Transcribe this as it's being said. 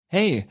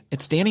Hey,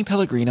 it's Danny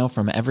Pellegrino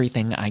from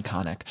Everything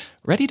Iconic.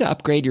 Ready to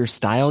upgrade your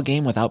style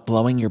game without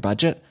blowing your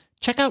budget?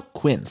 Check out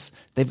Quince.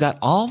 They've got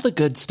all the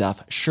good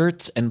stuff,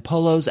 shirts and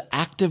polos,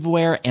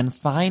 activewear, and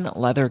fine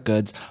leather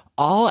goods,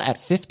 all at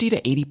 50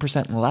 to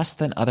 80% less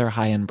than other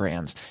high-end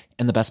brands.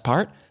 And the best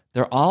part?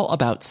 They're all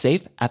about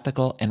safe,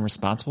 ethical, and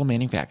responsible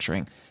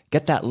manufacturing.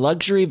 Get that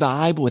luxury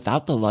vibe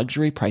without the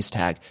luxury price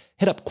tag.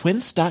 Hit up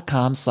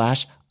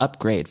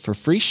quince.com/upgrade for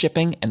free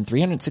shipping and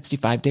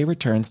 365-day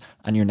returns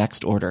on your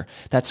next order.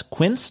 That's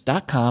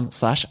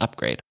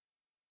quince.com/upgrade.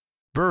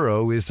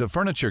 Burrow is a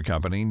furniture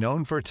company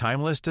known for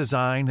timeless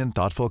design and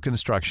thoughtful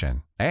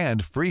construction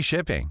and free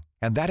shipping,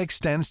 and that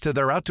extends to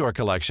their outdoor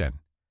collection.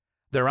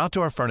 Their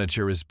outdoor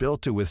furniture is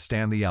built to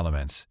withstand the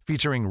elements,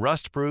 featuring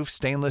rust-proof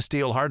stainless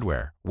steel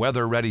hardware,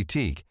 weather-ready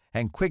teak,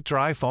 and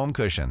quick-dry foam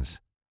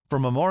cushions. For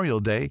Memorial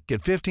Day,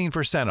 get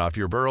 15% off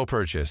your Burrow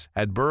purchase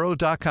at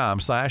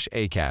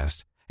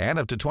burrow.com/ACAST and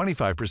up to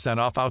 25%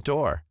 off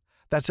outdoor.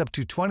 That's up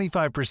to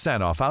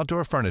 25% off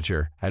outdoor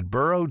furniture at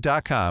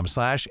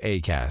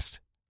burrow.com/ACAST.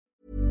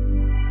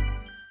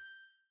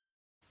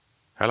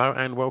 Hello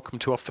and welcome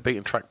to Off the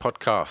Beaten Track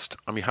podcast.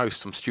 I'm your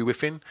host, I'm Stu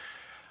Whiffin.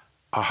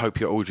 I hope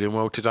you're all doing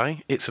well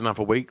today. It's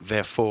another week,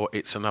 therefore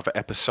it's another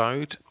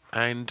episode,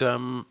 and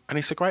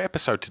it's a great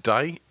episode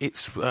today.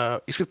 It's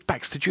with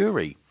Baxter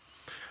Jury.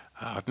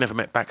 I'd never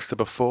met Baxter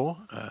before,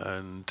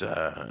 and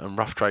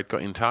Rough Trade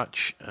got in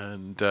touch,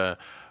 and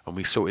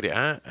we sorted it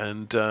out,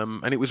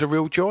 and it was a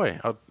real joy.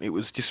 It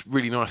was just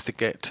really nice to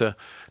get to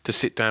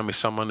sit down with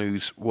someone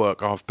whose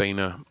work I've been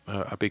a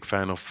big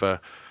fan of for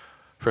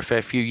a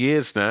fair few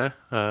years now.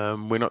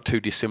 We're not too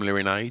dissimilar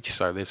in age,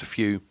 so there's a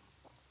few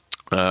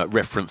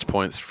reference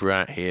points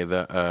throughout here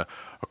that I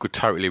could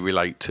totally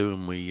relate to,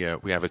 and we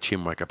have a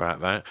chinwag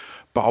about that.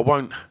 But I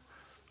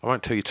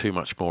won't tell you too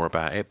much more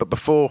about it. But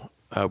before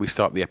we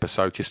start the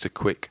episode, just a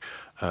quick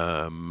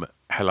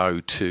hello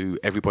to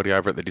everybody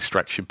over at the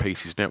Distraction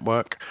Pieces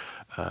Network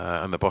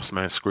and the boss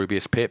man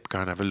Scroobius Pip. Go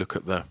and have a look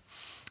at the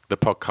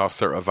podcasts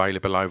that are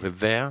available over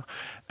there.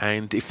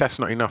 And if that's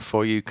not enough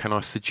for you, can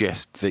I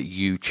suggest that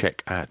you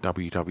check out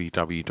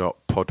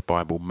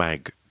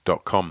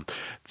www.podbiblemag.com.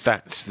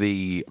 That's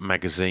the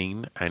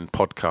magazine and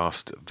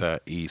podcast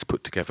that is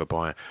put together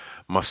by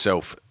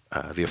myself,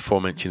 the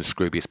aforementioned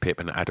Scroobius Pip,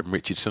 and Adam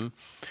Richardson.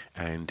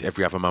 And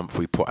every other month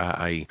we put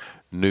out a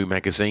new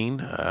magazine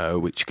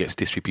which gets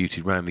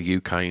distributed around the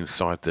UK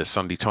inside the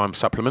Sunday Times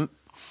supplement.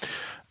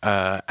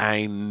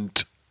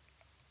 And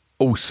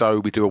also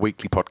we do a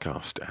weekly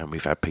podcast, and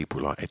we've had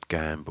people like Ed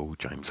Gamble,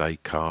 James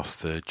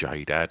Acaster,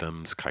 Jade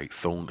Adams, Kate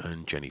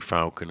Thornton, Jenny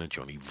Falconer,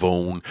 Johnny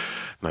Vaughan,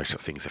 No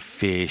Such Thing as a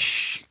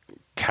Fish,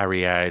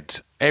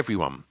 Carriad,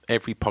 everyone,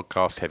 every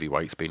podcast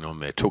heavyweight's been on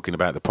there talking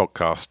about the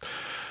podcast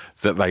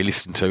that they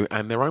listen to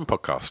and their own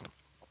podcast.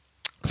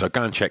 So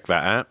go and check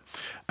that out.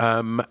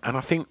 And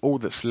I think all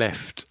that's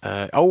left...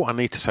 I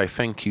need to say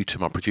thank you to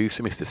my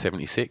producer, Mr.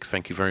 76.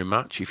 Thank you very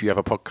much. If you have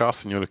a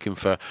podcast and you're looking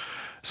for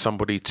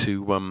somebody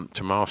to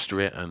master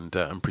it and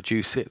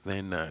produce it,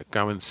 then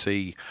go and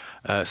see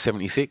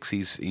 76.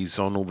 He's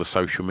on all the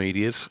social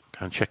medias.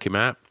 Go and check him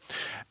out.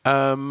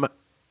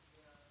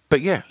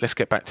 But yeah, let's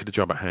get back to the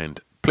job at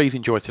hand. Please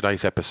enjoy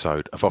today's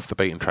episode of Off the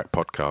Beaten Track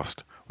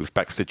podcast with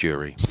Baxter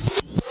Jury.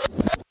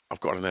 I've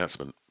got an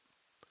announcement.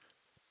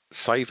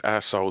 Save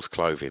Our Souls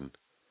Clothing.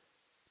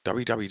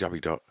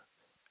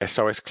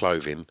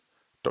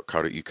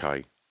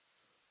 www.sosclothing.co.uk.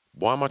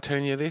 Why am I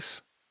telling you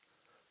this?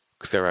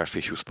 Because they're our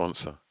official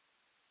sponsor.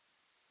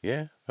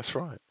 Yeah, that's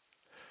right.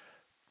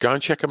 Go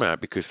and check them out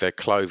because their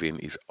clothing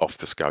is off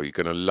the scale. You're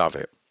going to love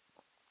it.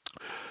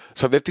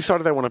 So they've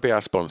decided they want to be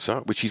our sponsor,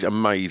 which is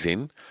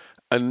amazing.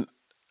 And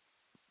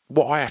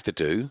what I have to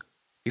do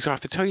is I have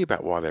to tell you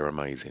about why they're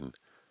amazing.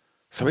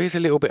 So here's a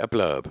little bit of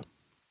blurb.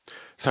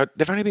 So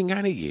they've only been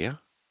going a year,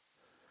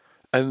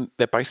 and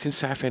they're based in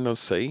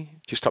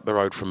Southend-on-Sea, just up the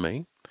road from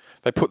me.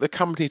 They put the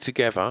company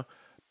together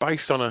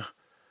based on a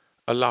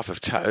love of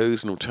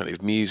tattoos and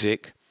alternative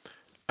music,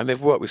 and they've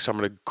worked with some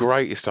of the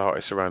greatest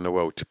artists around the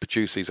world to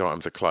produce these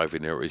items of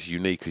clothing that are as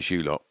unique as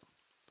you lot.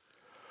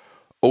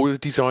 All of the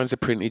designs are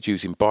printed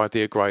using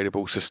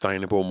biodegradable,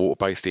 sustainable and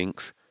water-based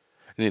inks.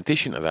 In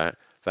addition to that,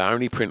 they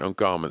only print on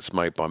garments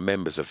made by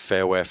members of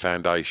Fair Wear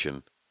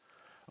Foundation.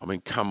 I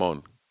mean, come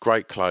on,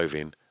 great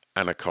clothing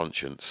and a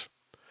conscience.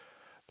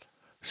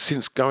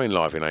 Since going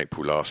live in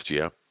April last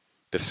year,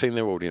 they've seen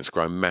their audience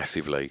grow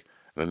massively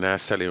and are now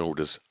selling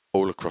orders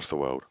all across the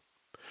world.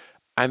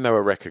 And they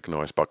were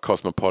recognised by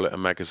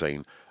Cosmopolitan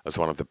magazine as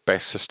one of the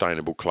best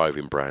sustainable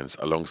clothing brands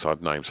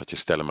alongside names such as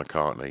Stella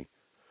McCartney.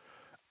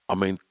 I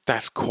mean,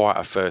 that's quite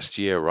a first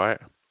year, right?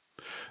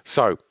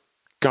 So,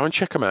 go and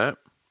check them out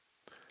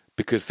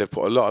because they've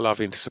put a lot of love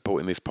into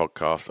supporting this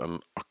podcast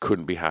and I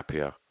couldn't be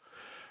happier.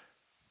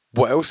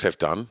 What else they've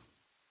done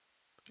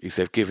is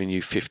they've given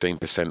you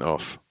 15%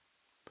 off.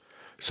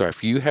 So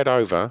if you head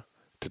over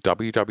to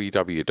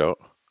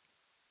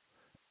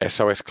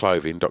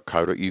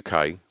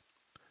www.sosclothing.co.uk,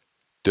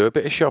 do a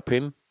bit of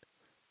shopping,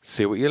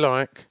 see what you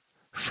like,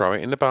 throw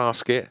it in the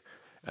basket,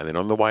 and then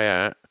on the way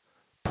out,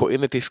 put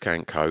in the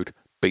discount code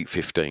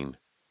BEAT15.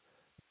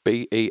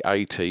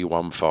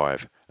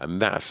 BEAT15.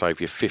 And that'll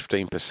save you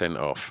 15%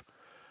 off.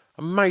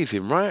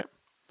 Amazing, right?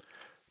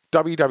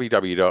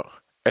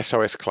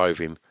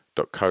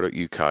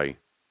 www.sosclothing.co.uk.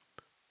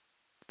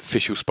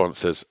 Official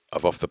sponsors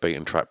of Off the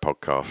Beaten Track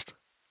podcast.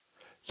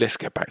 Let's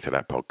get back to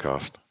that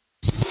podcast.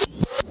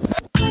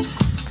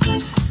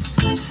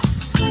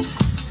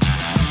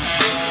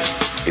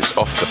 It's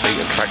Off the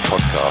Beaten Track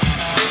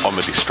podcast on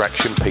the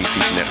Distraction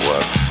Pieces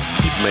Network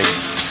with me,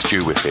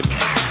 Stu Whiffin.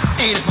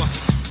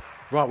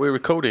 Right, we're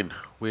recording.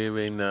 We're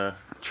in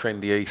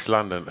trendy East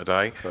London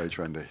today. Very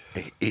trendy.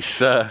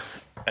 It's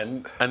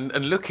and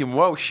looking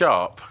well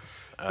sharp.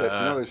 Do you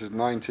know this is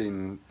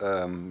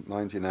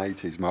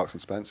 1980s Marks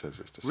and Spencers?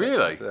 It's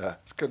Really? Yeah,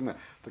 it's good, isn't it?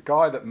 The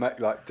guy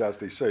that does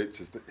these suits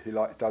he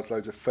does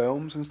loads of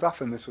films and stuff,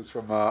 and this was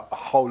from a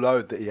whole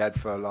load that he had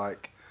for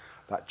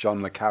that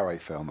John le Carré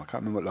film. I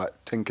can't remember,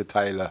 Tinker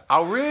Tailor.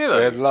 Oh, really? So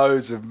he had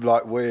loads of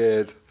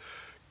weird,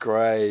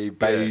 grey,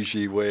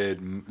 beigey,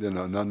 weird,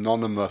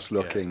 anonymous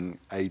looking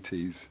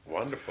 80s.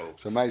 Wonderful.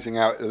 It's amazing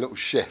how a little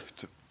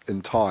shift in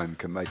time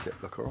can make it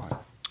look all right.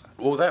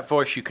 Well, that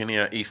voice you can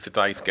hear is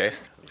today's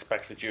guest. It's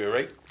Baxter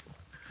Dury.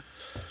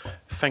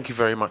 Thank you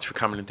very much for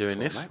coming and doing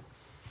this. Mate.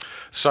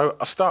 So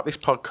I start this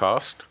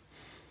podcast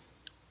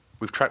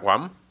with track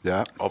one,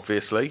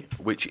 obviously,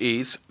 which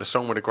is the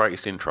song with the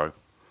greatest intro.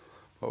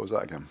 What was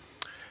that again?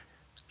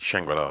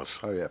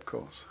 Shangri-Las. Oh yeah, of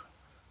course.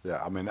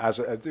 Yeah, I mean, is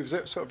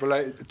it sort of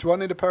related? Do I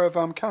need a pair of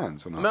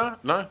cans or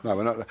not? No,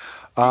 we're not.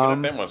 No, I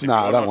don't want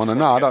to.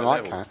 No, I don't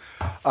like cans.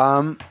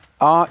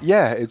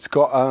 Yeah, it's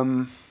got.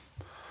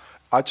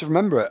 I just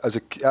remember it as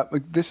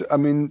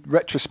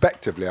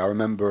retrospectively, I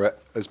remember it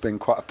as being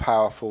quite a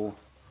powerful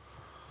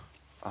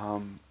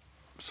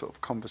sort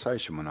of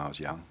conversation when I was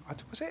young.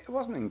 It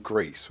wasn't in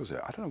Greece, was it?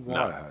 I don't know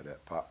why I heard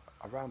it, but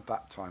around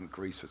that time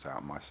Greece was out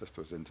and my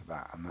sister was into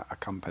that, and that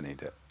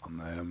accompanied it on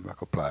the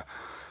record player.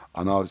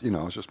 And I was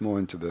just more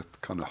into the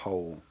kind of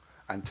whole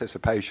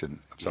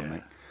anticipation of something.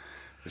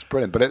 Yeah. It's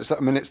brilliant, but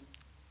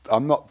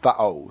I'm not that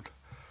old.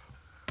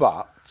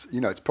 But,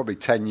 it's probably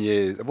 10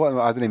 years. Well,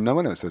 I don't even know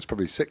when it was. It's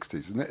probably 60s,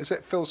 isn't it? Is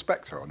it Phil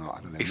Spector or not?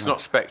 I don't know. It's not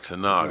Spector,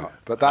 no.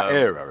 But that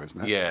era,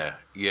 isn't it? Yeah.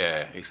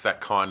 It's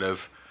that kind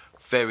of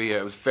very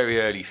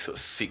early sort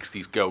of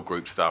 60s girl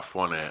group stuff,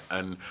 wasn't it?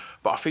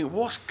 But I think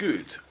what's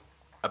good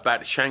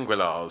about the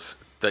Shangri-Las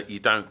that you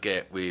don't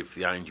get with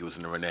the Angels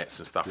and the Ronettes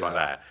and stuff like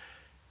that,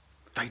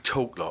 they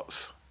talk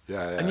lots.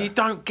 Yeah. And you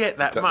don't get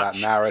that much.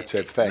 That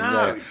narrative thing,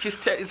 No,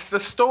 it's the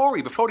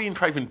story before the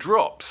intro even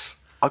drops.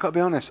 I've got to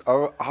be honest,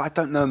 I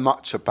don't know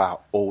much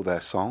about all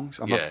their songs.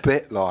 I'm a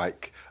bit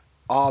like,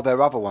 are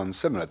there other ones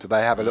similar? Do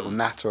they have a little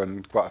natter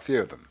and quite a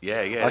few of them?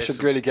 Yeah. I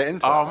should really get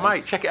into it. Oh,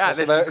 mate, check it out.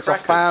 It's a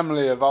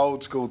family of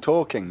old school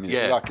talking.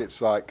 Yeah. Okay,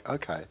 I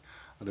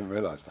didn't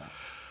realise that.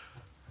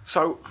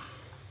 So,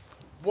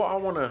 what I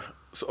want to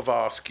sort of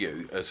ask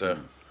you as a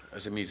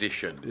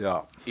musician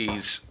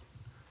is,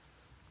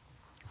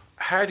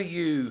 how have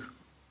you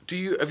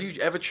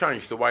ever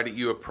changed the way that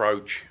you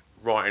approach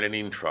writing an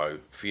intro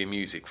for your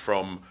music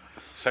from,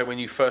 say, when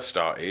you first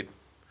started,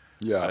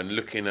 and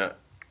looking at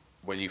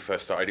when you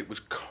first started, it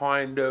was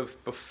kind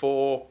of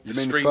before the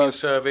streaming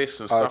service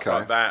and stuff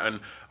like that, and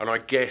I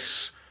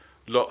guess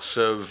lots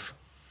of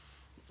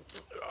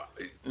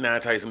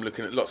nowadays I'm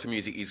looking at lots of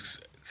music is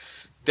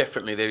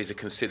definitely there is a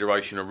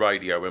consideration of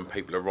radio when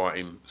people are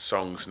writing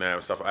songs now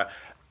and stuff like that.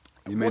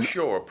 What's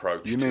your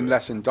approach? You mean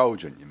less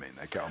indulgent? You mean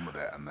they get on with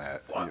it and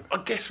they're? I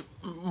guess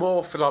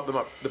more for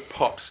the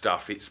pop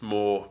stuff. It's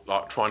more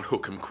like try and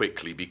hook them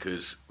quickly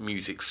because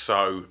music's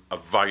so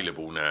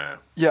available now.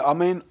 Yeah, I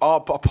mean,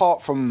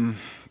 apart from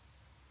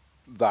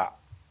that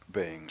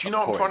being, do you know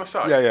what I'm trying to say?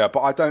 Yeah,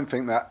 but I don't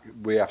think that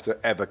we have to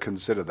ever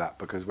consider that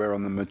because we're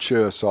on the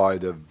mature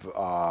side of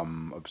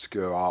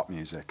obscure art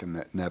music, and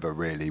we're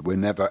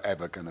never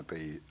ever going to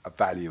be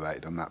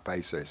evaluated on that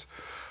basis.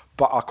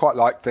 But I quite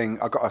like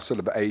I got a sort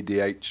of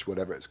ADH,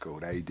 whatever it's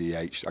called,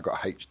 ADH. I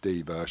got a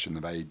HD version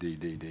of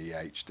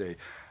ADDDHD.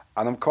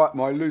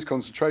 And I lose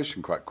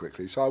concentration quite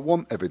quickly, so I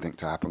want everything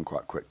to happen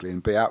quite quickly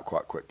and be out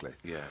quite quickly.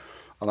 Yeah.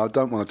 And I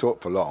don't want to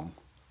talk for long.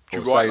 Do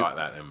you write like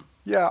that then?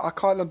 Yeah, I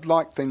kind of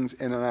like things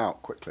in and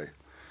out quickly.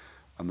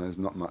 And there's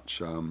not much,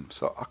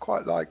 so I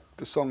quite like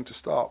the song to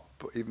start,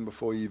 but even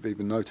before you've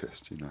even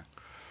noticed,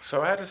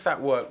 So how does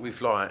that work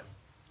with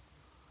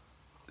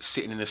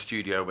sitting in the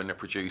studio when the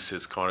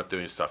producer's kind of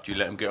doing stuff? Do you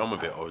let them get on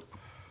with it, or?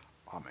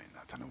 I mean,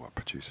 I don't know what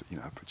producer's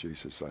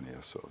only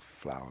a sort of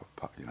flower,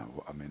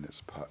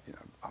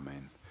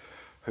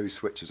 who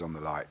switches on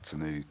the lights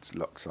and who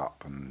locks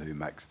up and who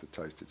makes the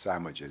toasted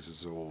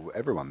sandwiches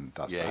everyone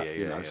does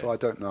that, so I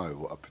don't know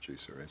what a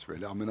producer is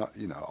really. I mean,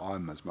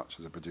 I'm as much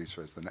as a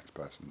producer as the next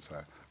person,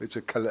 so it's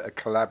a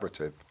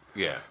collaborative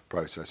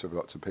process with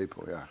lots of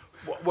people,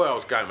 Where I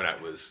was going with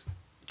that was,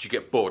 do you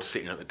get bored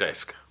sitting at the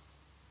desk?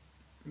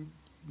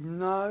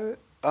 No,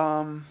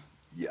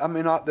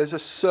 there's a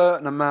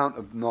certain amount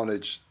of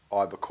knowledge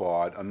I've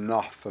acquired,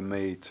 enough for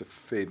me to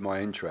feed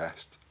my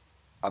interest,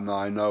 and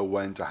I know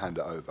when to hand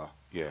it over.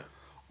 Yeah.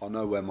 I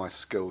know where my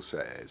skill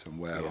set is and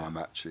where Yeah. I'm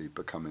actually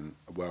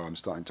where I'm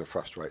starting to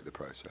frustrate the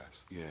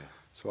process. Yeah.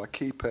 So I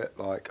keep it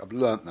like, I've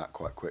learnt that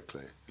quite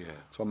quickly. Yeah.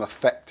 So I'm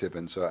effective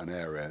in certain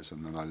areas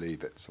and then I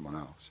leave it to someone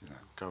else, you know.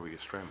 Go with your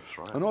strengths,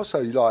 right? And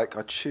also, like,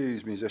 I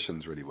choose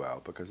musicians really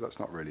well because that's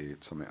not really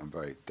something I'm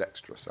very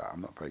dexterous at.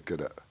 I'm not very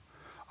good at.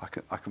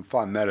 I can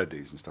find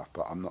melodies and stuff,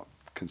 but I'm not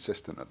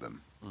consistent at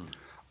them.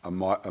 And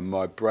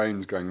my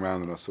brain's going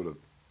round in a sort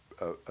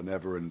of an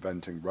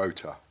ever-inventing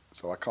rotor,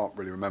 so I can't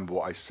really remember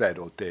what I said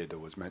or did or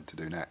was meant to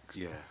do next.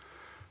 Yeah.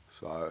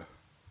 So,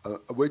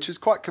 which is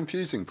quite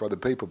confusing for other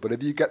people. But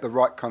if you get the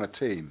right kind of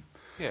team,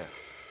 Yeah.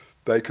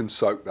 they can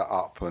soak that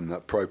up and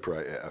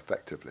appropriate it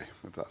effectively.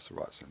 If that's the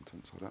right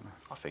sentence, I don't know.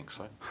 I think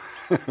so.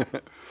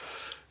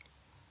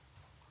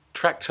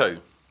 Track 2.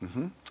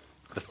 Mm-hmm.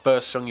 The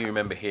first song you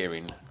remember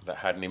hearing that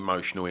had an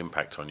emotional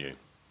impact on you.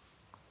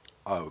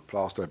 Oh,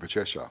 Plasto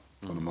Patricia,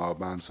 one of my old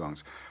man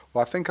songs.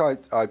 Well, I think I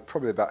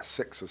probably about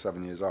 6 or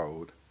 7 years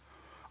old,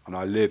 and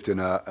I lived in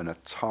a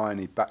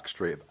tiny back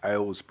street of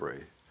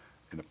Aylesbury,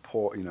 in a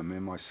poor, you know, me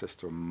and my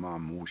sister and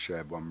mum all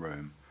shared one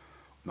room.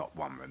 Not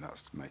one room,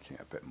 that's making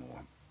it a bit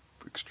more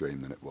extreme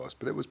than it was,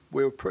 but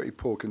we were pretty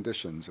poor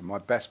conditions, and my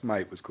best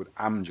mate was called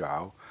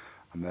Amjad,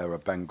 and they were a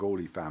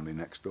Bengali family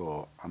next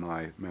door, and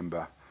I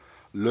remember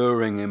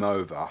luring him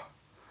over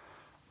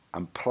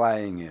and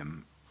playing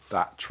him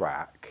that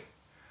track.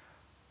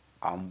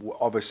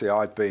 Obviously,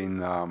 I'd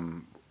been,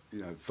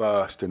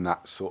 versed in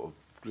that sort of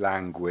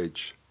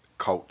language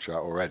culture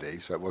already,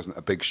 so it wasn't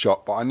a big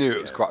shock. But I knew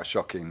it was quite a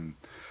shocking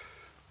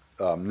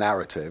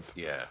narrative.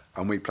 Yeah.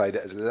 And we played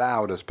it as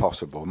loud as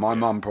possible. My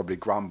mum probably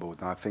grumbled,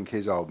 and I think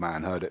his old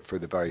man heard it through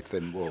the very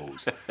thin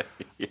walls.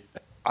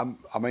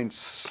 I mean,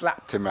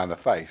 slapped him around the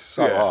face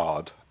so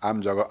hard,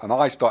 Amjad, and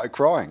I started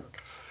crying.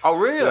 Oh,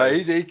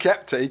 really? Yeah, he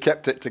kept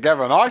it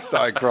together, and I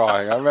started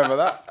crying. I remember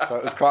that. So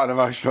it was quite an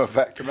emotional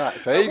effect on that.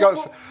 So he got.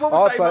 What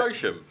was that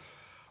emotion?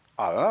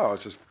 I don't know. I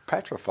was just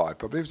petrified.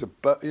 Probably it was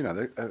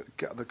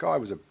the guy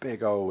was a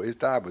big old. His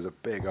dad was a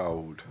big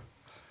old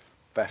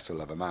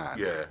vessel of a man.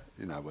 Yeah.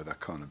 You know, with a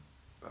kind of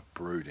a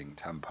brooding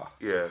temper.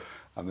 Yeah.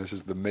 And this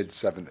is the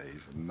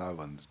mid-70s, and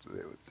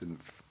it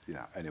didn't. You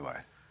know. Anyway.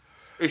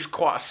 It's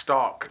quite a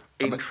stark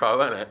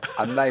intro, isn't it?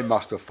 And they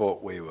must have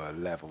thought we were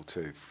level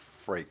 2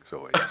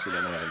 freakazoids, you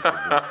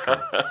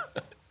know,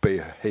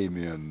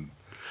 bohemian.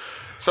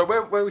 So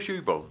where was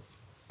you born?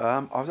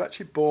 I was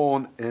actually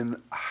born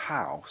in a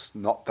house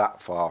not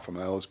that far from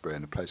Aylesbury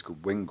in a place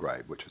called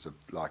Wingrave, which was a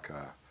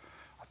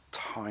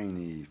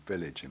tiny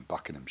village in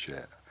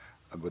Buckinghamshire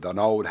with an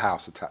old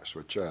house attached to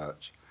a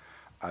church.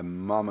 And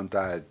Mum and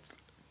Dad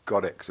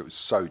got it because it was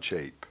so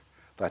cheap.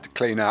 They had to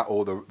clean out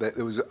it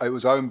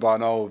was owned by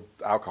an old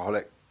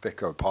alcoholic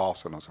vicar of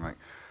parson or something.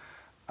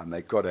 And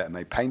they got it and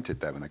they painted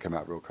them when they came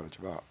out of Royal College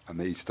of Art.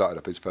 And he started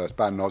up his first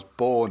band. And I was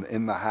born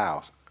in the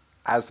house,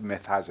 as the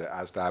myth has it,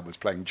 as Dad was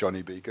playing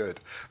Johnny B. Good.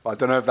 But I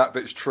don't know if that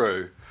bit's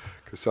true,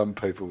 because some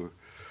people...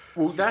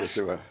 Well,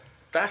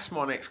 that's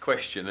my next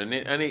question.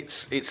 And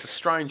it's a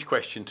strange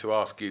question to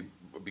ask you,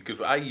 because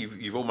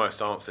you've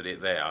almost answered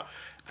it there.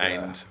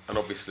 And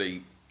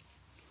obviously,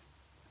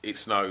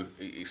 it's no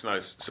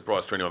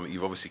surprise to anyone that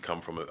you've obviously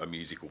come from a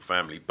musical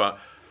family. But...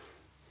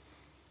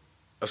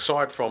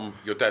 aside from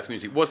your dad's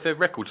music, was there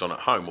records on at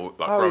home or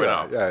growing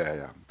up?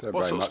 Yeah.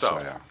 What sort of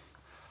stuff? So,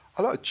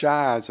 a lot of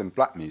jazz and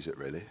black music,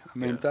 really. I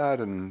mean,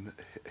 Dad and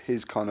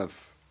his kind of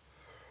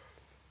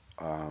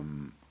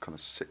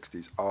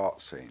 60s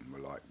art scene were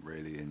like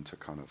really into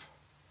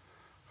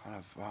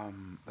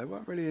they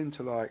weren't really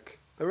into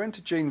they were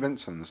into Gene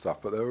Vincent and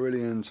stuff, but they were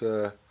really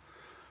into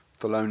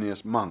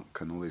Thelonious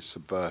Monk and all these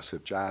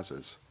subversive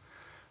jazzers.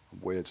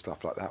 Weird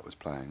stuff like that was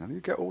playing, and you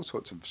get all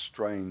sorts of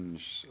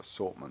strange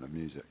assortment of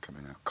music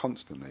coming out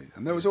constantly.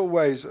 And there was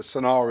always a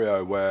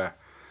scenario where,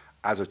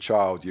 as a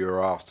child, you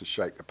were asked to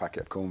shake a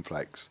packet of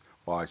cornflakes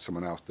while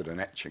someone else did an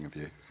etching of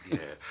you. Yeah,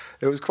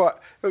 it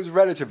was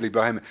relatively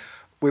bohemian.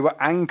 We were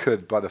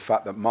anchored by the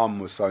fact that Mum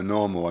was so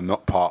normal and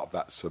not part of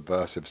that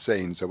subversive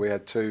scene, so we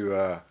had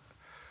two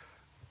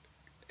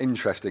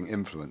interesting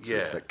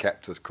influences that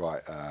kept us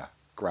quite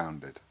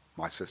grounded.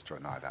 My sister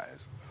and I, that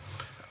is.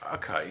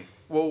 Okay,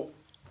 well.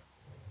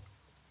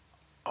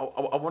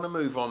 I want to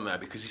move on there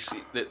because you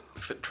see that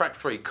track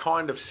 3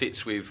 kind of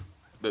sits with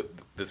the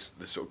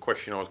sort of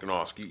question I was going to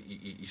ask.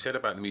 You said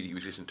about the music you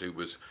was listening to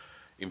was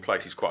in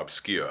places quite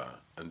obscure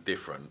and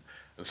different,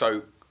 and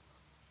so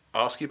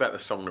I ask you about the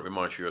song that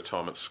reminds you of your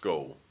time at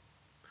school.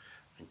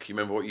 And can you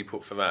remember what you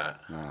put for that?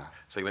 Nah.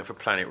 So you went for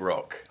Planet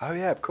Rock. Oh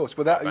yeah, of course.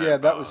 Well, that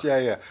was.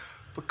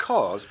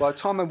 Because by the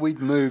time we'd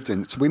moved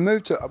in, so we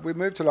moved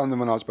to London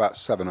when I was about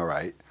 7 or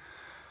 8,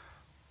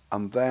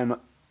 and then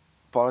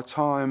by the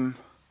time.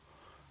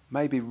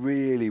 Maybe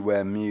really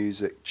where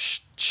music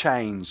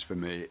changed for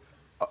me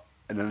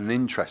in an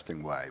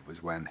interesting way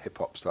was when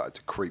hip-hop started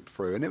to creep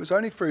through. And it was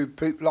only through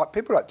people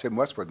like Tim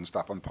Westwood and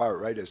stuff on pirate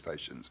radio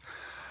stations.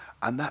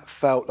 And that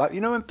felt like, you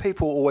know, when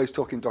people always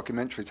talk in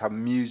documentaries how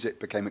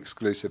music became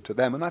exclusive to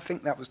them, and I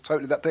think that was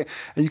totally that thing.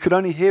 And you could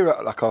only hear it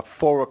at like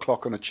 4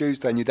 o'clock on a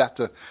Tuesday, and you'd have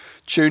to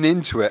tune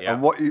into it,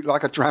 and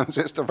like a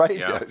transistor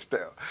radio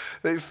still.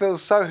 It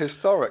feels so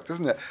historic,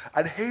 doesn't it?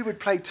 And he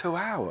would play 2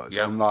 hours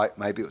on, like,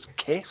 maybe it was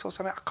Kiss or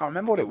something. I can't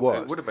remember what it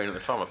was. It would have been at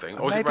the time, I think.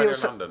 Or was it Radio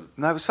London?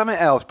 No, it was something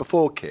else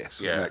before Kiss,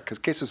 wasn't it? Because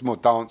Kiss was more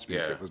dance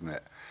music, wasn't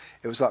it?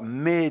 It was like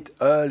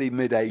early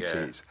mid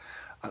 80s.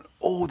 And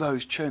all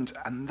those tunes,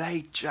 and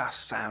they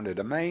just sounded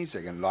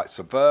amazing and like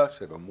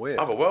subversive and weird.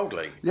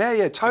 Otherworldly.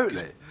 Yeah,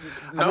 totally.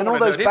 And then all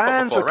those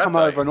bands would come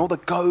over and all the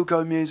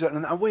go-go music,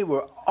 and we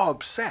were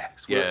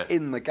obsessed. We were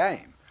in the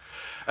game.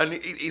 And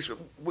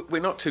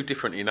we're not too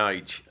different in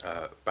age,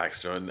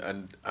 Baxter,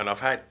 and I've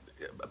had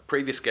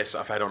previous guests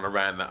I've had on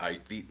around that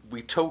age.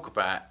 We talk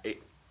about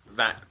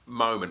that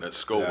moment at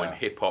school when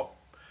hip-hop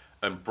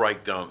and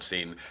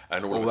breakdancing,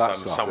 and all of a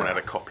sudden someone had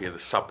a copy of the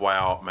Subway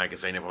Art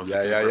magazine. Everyone's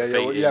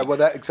yeah. Well,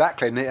 that,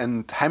 exactly.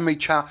 And Henry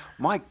Chow,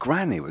 my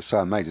granny was so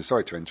amazing.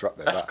 Sorry to interrupt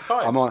there. That's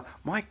fine.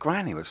 My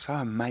granny was so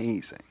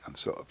amazing. I'm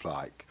sort of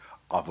like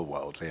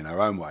otherworldly in her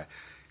own way.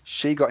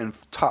 She got in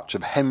touch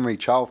with Henry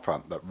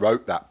Chalfront that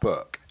wrote that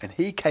book, and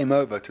he came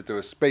over to do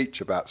a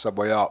speech about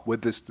Subway Art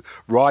with this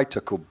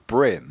writer called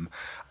Brim,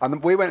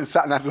 and we went and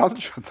sat and had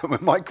lunch with them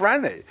with my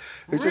granny,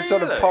 who's this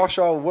sort of posh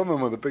old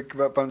woman with a big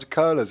bunch of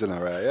curlers in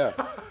her hair,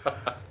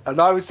 and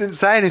I didn't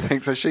say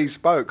anything, so she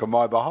spoke on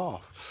my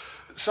behalf.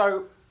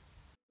 So,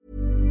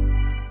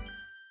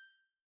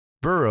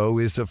 Burrow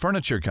is a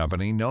furniture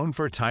company known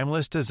for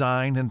timeless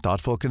design and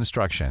thoughtful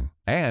construction,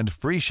 and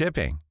free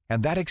shipping.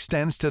 And that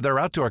extends to their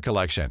outdoor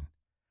collection.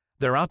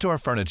 Their outdoor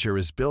furniture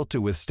is built to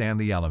withstand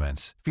the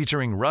elements,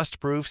 featuring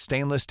rust-proof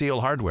stainless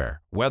steel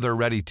hardware,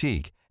 weather-ready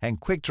teak,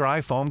 and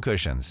quick-dry foam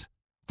cushions.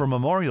 For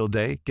Memorial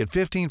Day, get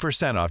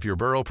 15% off your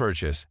Burrow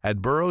purchase at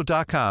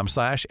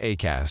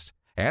burrow.com/ACAST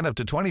and up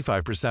to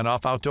 25%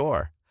 off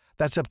outdoor.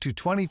 That's up to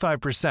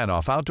 25%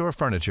 off outdoor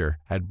furniture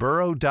at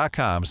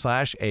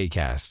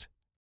burrow.com/ACAST.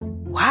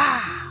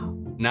 Wow.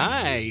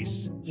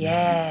 Nice.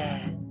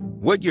 Yeah.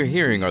 What you're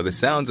hearing are the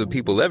sounds of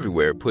people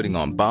everywhere putting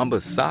on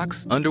Bombas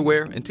socks,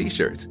 underwear, and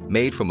T-shirts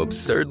made from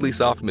absurdly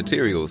soft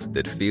materials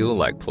that feel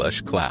like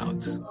plush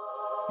clouds.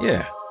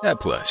 Yeah, that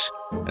plush.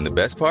 And the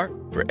best part?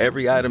 For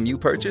every item you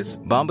purchase,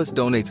 Bombas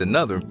donates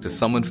another to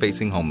someone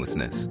facing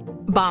homelessness.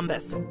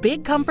 Bombas.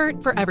 Big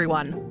comfort for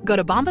everyone. Go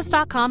to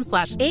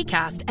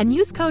bombas.com/ACAST and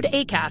use code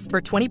ACAST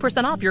for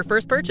 20% off your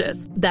first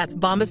purchase. That's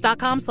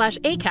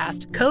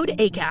bombas.com/ACAST. Code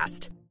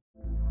ACAST.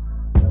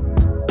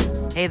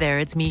 Hey there,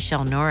 it's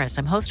Michelle Norris.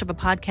 I'm host of a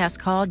podcast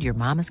called Your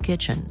Mama's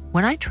Kitchen.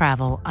 When I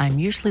travel, I'm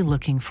usually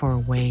looking for a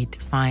way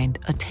to find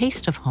a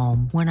taste of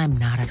home when I'm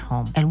not at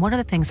home. And one of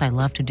the things I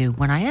love to do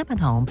when I am at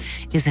home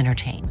is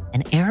entertain.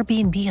 And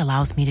Airbnb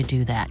allows me to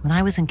do that. When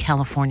I was in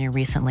California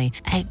recently,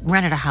 I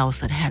rented a house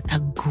that had a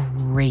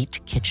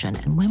great kitchen.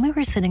 And when we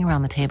were sitting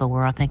around the table, we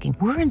were all thinking,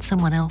 we're in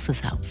someone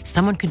else's house.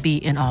 Someone could be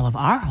in all of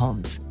our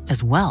homes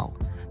as well.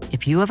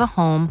 If you have a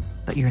home,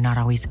 but you're not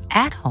always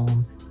at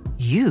home,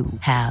 you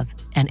have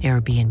an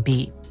Airbnb.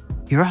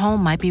 Your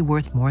home might be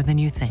worth more than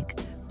you think.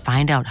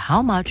 Find out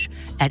how much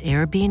at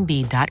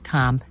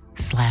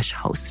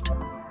airbnb.com/host.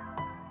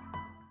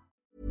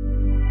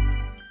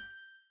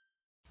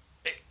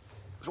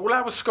 Well,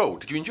 how was school?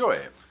 Did you enjoy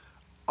it?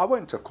 I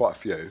went to quite a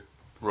few.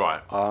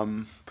 Right.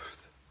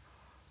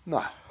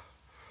 No,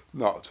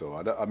 not at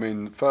all. I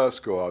mean, first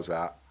school I was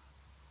at,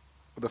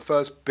 the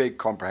first big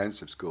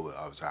comprehensive school that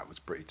I was at was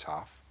pretty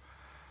tough.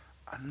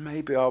 And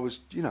maybe I was,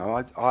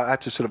 I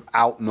had to sort of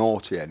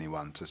out-naughty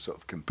anyone to sort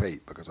of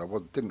compete because I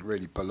didn't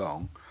really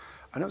belong.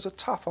 And it was a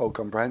tough old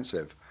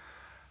comprehensive.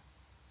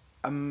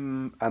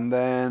 And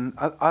then,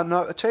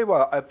 I tell you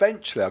what,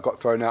 eventually I got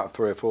thrown out of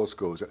 3 or 4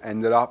 schools and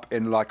ended up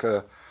in like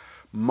a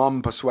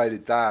mum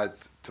persuaded dad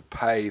to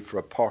pay for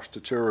a posh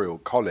tutorial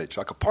college,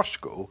 like a posh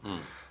school.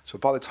 So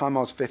by the time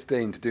I was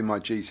 15 to do my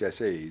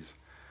GCSEs,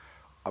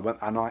 I went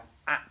and I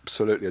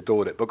absolutely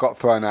adored it, but got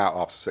thrown out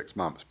after 6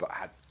 months, but I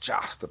had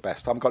just the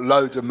best time. Got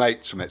loads of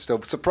mates from it still,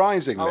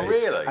 surprisingly. Oh,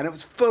 really? And it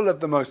was full of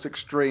the most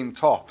extreme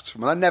tops. I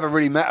mean, I never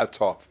really met a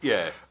top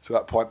to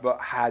that point, but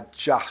had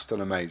just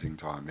an amazing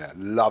time,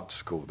 Loved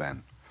school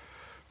then.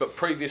 But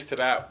previous to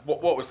that,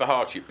 what was the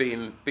hardship?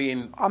 Being.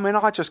 I mean,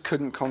 I just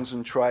couldn't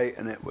concentrate,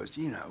 and it was,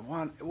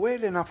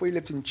 weirdly enough, we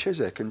lived in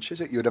Chiswick, and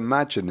Chiswick, you'd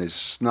imagine, is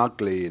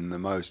snugly in the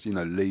most,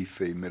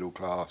 leafy,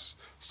 middle-class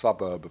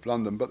suburb of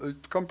London, but the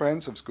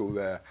comprehensive school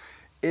there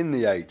in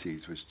the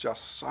 80s was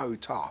just so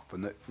tough,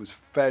 and it was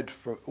fed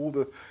from all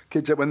the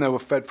kids, when they were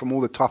fed from all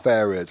the tough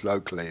areas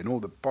locally, and all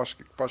the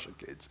posher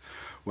kids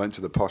went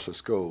to the posher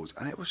schools,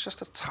 and it was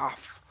just a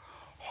tough,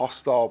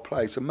 hostile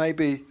place, and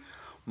maybe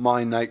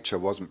my nature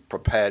wasn't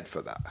prepared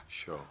for that.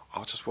 Sure.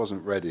 I just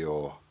wasn't ready,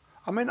 I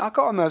got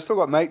on there, I still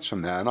got mates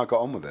from there, and I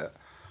got on with it,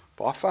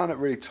 but I found it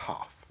really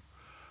tough.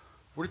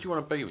 What did you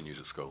want to be when you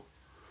was at school?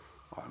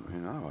 I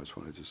just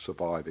wanted to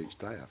survive each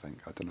day, I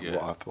think. I don't know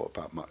what I thought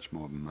about much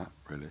more than that,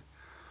 really.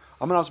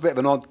 I mean, I was a bit of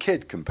an odd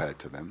kid compared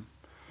to them.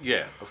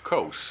 Yeah, of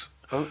course.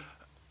 Oh.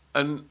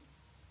 And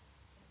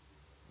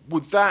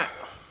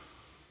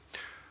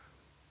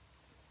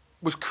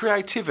Was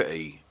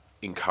creativity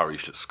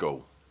encouraged at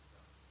school?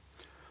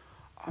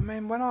 I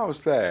mean, when I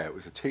was there, it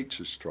was a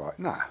teacher's strike.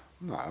 No.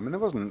 I mean, there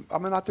wasn't. I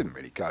mean, I didn't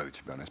really go,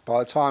 to be honest. By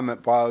the time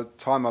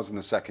I was in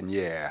the second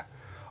year,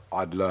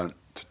 I'd learnt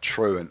to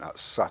truant at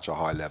such a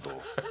high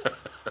level,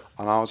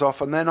 and I was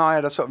off. And then I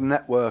had a sort of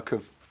network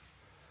of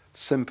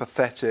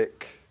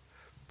sympathetic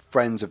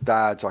friends of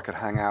Dad's I could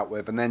hang out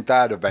with. And then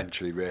Dad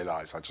eventually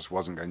realised I just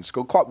wasn't going to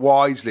school. Quite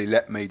wisely,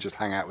 let me just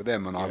hang out with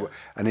him.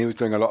 And he was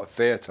doing a lot of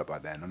theatre by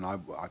then. And I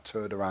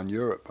toured around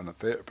Europe on a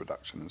theatre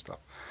production and stuff,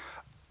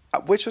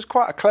 which was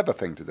quite a clever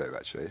thing to do,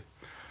 actually.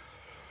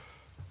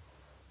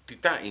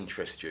 Did that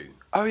interest you?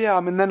 Oh yeah, I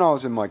mean, then I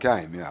was in my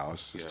game. Yeah, I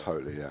was just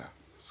totally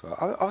So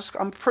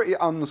I'm pretty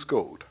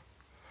unschooled.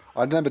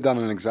 I'd never done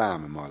an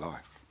exam in my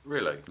life.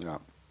 Really? Yeah,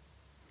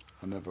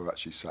 I never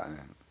actually sat in it.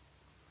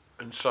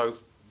 And so,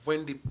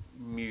 when did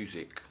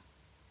music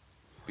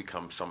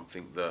become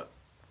something that?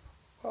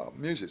 Well,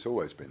 music's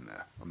always been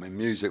there. I mean,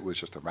 music was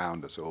just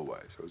around us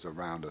always. It was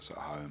around us at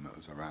home. It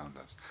was around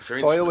us.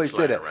 So I always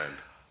did it. Around?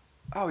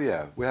 Oh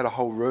yeah, we had a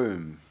whole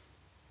room.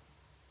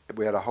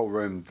 We had a whole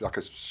room, like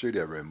a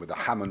studio room, with a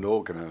Hammond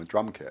organ and a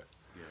drum kit.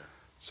 Yeah.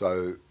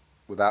 So,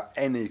 without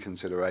any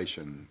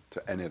consideration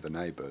to any of the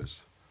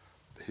neighbours,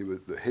 he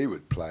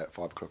would play at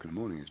 5 o'clock in the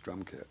morning his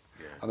drum kit.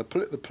 Yeah. And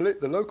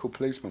the local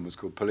policeman was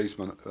called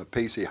Policeman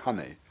PC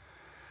Honey,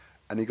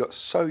 and he got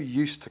so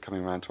used to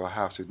coming around to our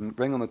house, he'd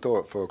ring on the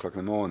door at 4 o'clock in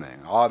the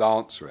morning. I'd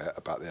answer it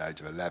about the age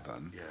of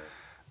 11. Yeah.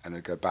 And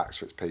he'd go back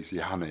to its PC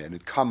Honey, and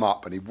he'd come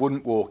up, and he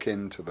wouldn't walk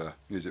into the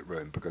music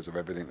room because of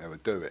everything they were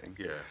doing.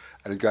 Yeah.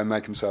 And he'd go and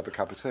make himself a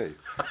cup of tea.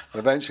 And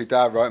eventually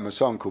Dad wrote him a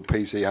song called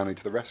PC Honey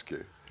to the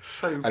Rescue.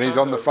 And he's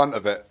on the front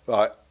of it,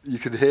 like, you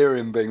could hear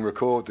him being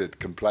recorded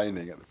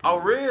complaining at the front. Oh,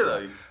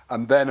 really?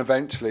 And then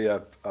eventually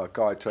a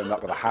guy turned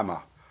up with a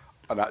hammer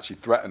and actually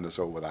threatened us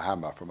all with a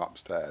hammer from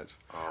upstairs.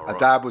 Oh, and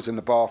Dad was in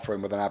the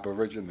bathroom with an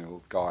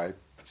Aboriginal guy,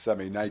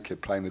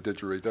 semi-naked, playing the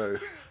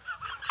didgeridoo.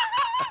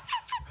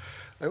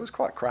 It was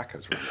quite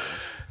crackers, really.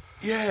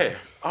 Yeah,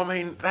 I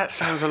mean, that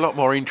sounds a lot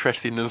more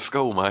interesting than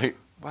school, mate.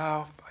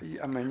 Well,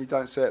 I mean, you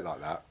don't see it like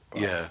that.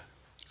 Yeah.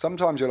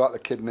 Sometimes you're like the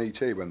kid in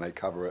E.T. when they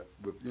cover it.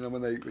 You know,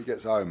 when he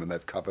gets home and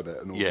they've covered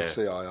it and all the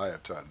CIA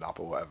have turned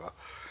up or whatever.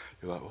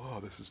 You're like, oh,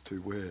 this is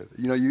too weird.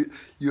 You know,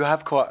 you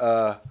have quite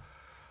a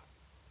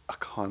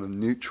kind of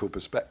neutral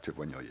perspective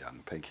when you're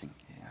young, thinking,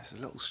 it's a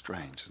little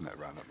strange, isn't it,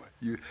 around that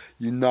way?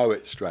 You know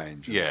it's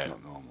strange. And it's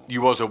not normal.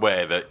 You was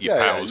aware that your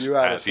pals'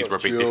 houses were a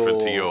bit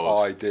different to yours.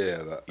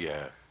 Idea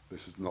that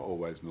this is not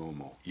always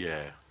normal.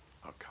 Yeah.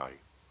 Okay.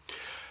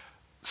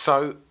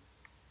 So,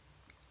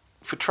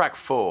 for track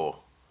 4,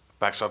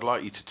 Bax, I'd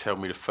like you to tell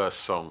me the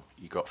first song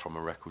you got from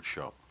a record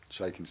shop.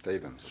 Shakin'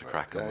 Stevens. It's a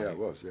cracker. Yeah, it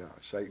was.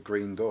 Yeah,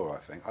 Green Door, I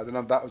think. I don't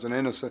know if that was an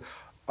innocent.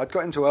 I'd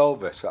got into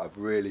Elvis at a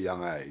really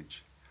young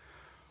age,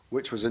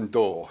 which was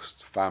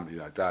endorsed. Family,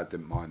 Dad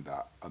didn't mind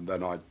that. And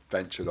then I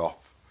ventured off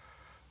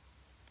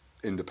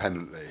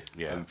independently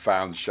and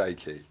found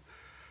Shaky.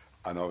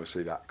 And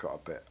obviously that got a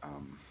bit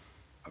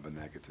of a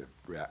negative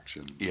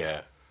reaction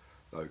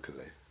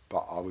locally.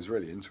 But I was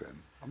really into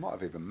him. I might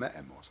have even met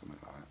him or something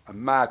like that. And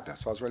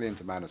Madness, I was really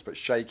into Madness. But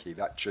Shaky,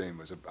 that tune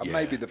was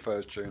maybe the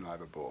first tune I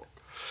ever bought.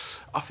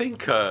 I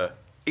think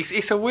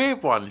it's a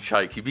weird one,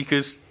 Shaky,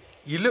 because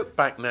you look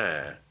back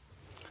now,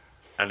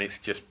 and it's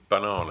just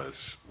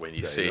bananas when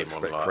you see him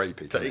on, like,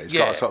 creepy. He's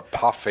got a sort of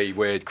puffy,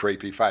 weird,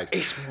 creepy face.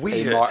 It's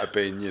weird. He might have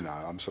been,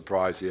 I'm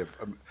surprised if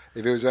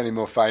he was any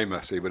more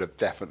famous, he would have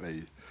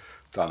definitely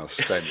done a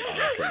stint. I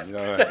reckon. You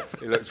know what I mean?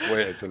 He looks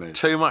weird, doesn't he?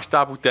 Too much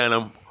double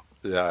denim.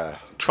 Yeah.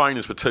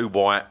 Trainers were too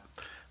white,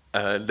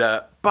 and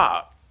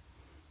but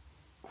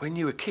when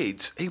you were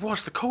kids, he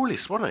was the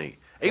coolest, wasn't he?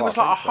 He was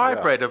like a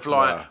hybrid of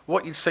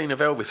what you'd seen of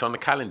Elvis on the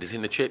calendars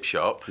in the chip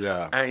shop,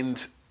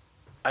 and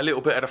a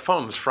little bit of the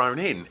Fonz thrown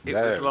in. It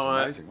was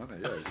amazing, wasn't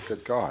it? Yeah, he was a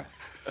good guy.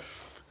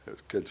 It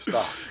was good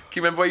stuff. Can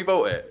you remember where you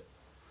bought it?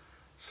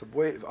 So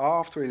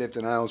after we lived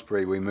in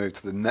Aylesbury, we moved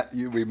to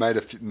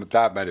my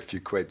dad made a few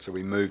quid, so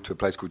we moved to a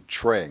place called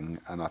Tring,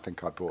 and I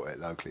think I bought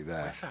it locally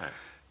there. Where's that?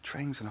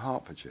 Tring's in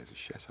Hertfordshire. It's a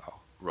shithole.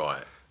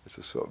 Right. It's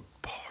a sort of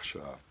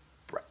posher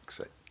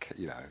Brexit,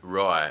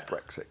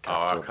 Brexit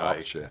capital of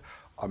Hertfordshire.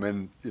 I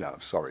mean,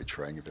 I'm sorry,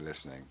 Tring, if you're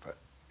listening, but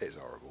it's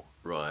horrible.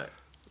 Right.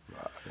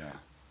 Yeah.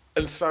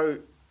 And so,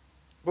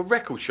 were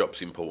record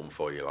shops important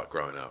for you, like,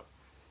 growing up?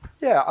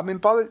 Yeah, I mean,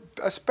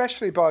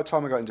 especially by the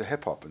time I got into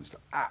hip-hop and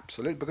stuff,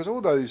 absolutely, because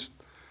all those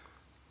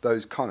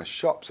kind of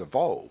shops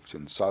evolved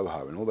in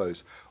Soho and all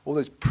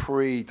those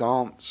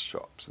pre-dance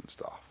shops and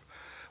stuff.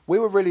 We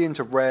were really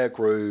into Rare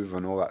Groove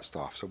and all that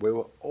stuff, so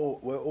we're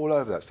all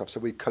over that stuff. So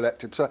we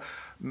collected. So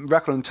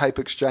Record and Tape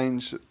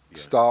Exchange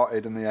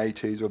started in the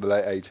 80s or the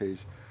late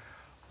 80s.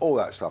 All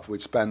that stuff.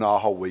 We'd spend our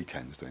whole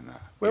weekends doing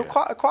that. We were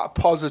quite a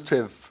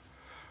positive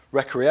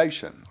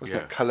recreation,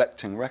 wasn't it?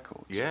 Collecting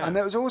records. Yeah. And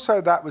there was also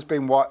that was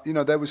being wiped.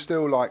 There was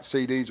still like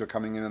CDs were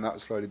coming in, and that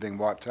was slowly being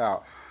wiped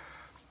out.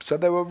 So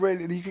they were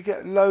really, you could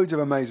get loads of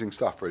amazing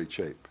stuff really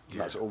cheap. Yeah.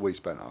 That's all we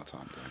spent our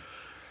time doing.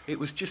 It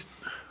was just,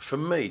 for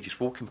me, just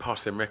walking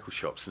past them record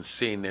shops and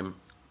seeing them,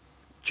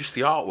 just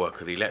the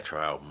artwork of the electro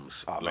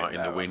albums, like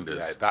in the windows.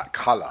 Yeah, that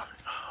colour,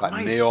 that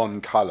amazing.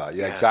 neon colour.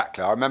 Yeah,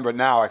 exactly. I remember it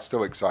now. I'm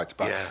still excited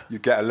about it. You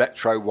get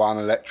Electro 1,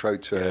 Electro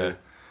 2.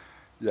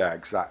 Yeah,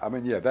 exactly. I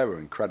mean, they were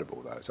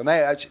incredible, those. And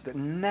they actually,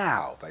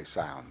 now they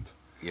sound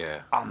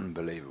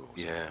unbelievable.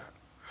 Yeah.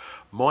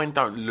 Mine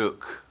don't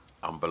look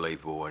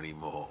unbelievable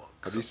anymore.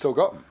 Have you still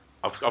got them?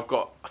 I've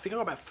got, I think I've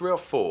got about 3 or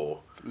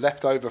 4.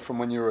 Left over from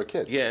when you were a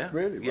kid? Yeah.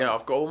 Really? Yeah,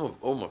 I've got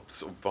all my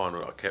sort of vinyl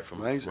that I kept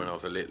from Amazing. when I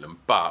was a little one.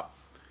 But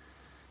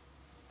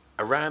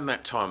around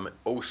that time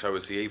also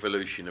was the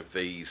evolution of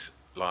these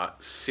like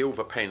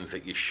silver pens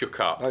that you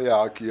shook up.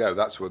 Oh yeah,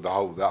 that's what that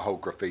whole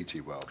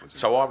graffiti world was.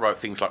 So I wrote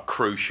things like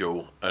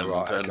Crucial and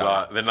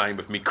like the name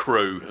of me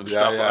crew and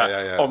stuff like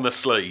that on the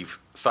sleeve.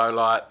 So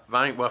like they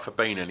ain't worth a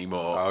bean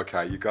anymore. Oh, okay,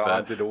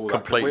 I did all that.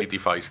 Completely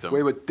defaced them.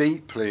 We were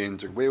deeply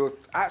into. We were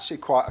actually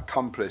quite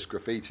accomplished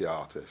graffiti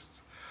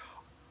artists.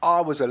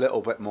 I was a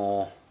little bit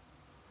more,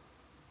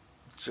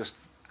 just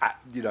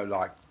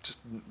just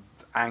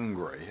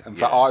angry. In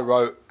fact, I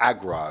wrote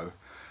aggro,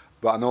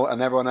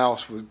 and everyone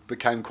else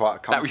became quite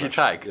accomplished. That was your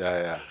tag.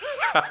 Yeah.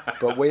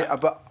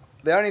 but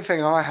the only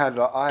thing I had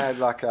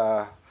like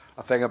a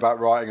thing about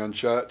writing on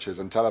churches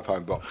and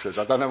telephone boxes.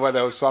 I don't know whether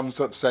there was some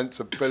sort of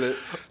sensibility,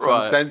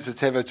 some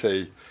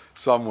sensitivity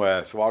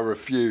somewhere. So I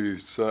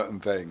refused certain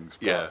things.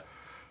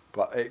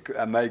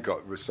 And they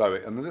got so.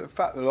 And the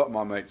fact that a lot of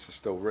my mates are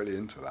still really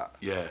into that.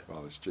 Yeah.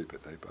 Rather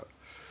stupidly, but.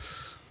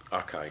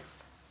 Okay.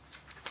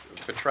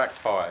 For track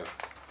 5,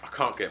 I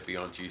can't get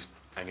beyond you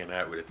hanging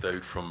out with a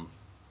dude from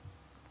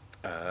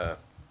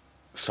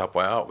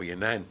Subway Art with your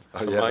nan.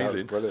 That's amazing. That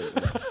was brilliant.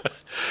 Yeah.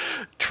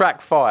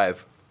 Track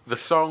 5, the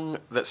song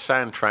that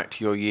soundtracked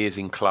your years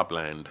in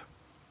Clubland.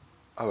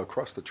 Oh,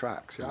 Across the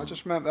Tracks. Yeah, I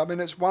just remember. I mean,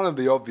 it's one of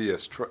the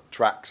obvious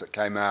tracks that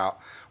came out.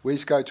 We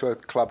used to go to a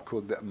club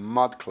called the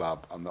Mud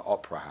Club on the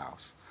Opera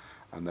House,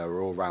 and they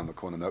were all around the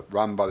corner,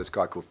 run by this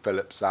guy called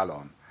Philip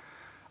Salon.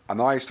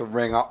 And I used to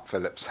ring up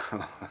Philip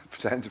Salon,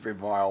 pretend to be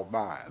my old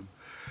man.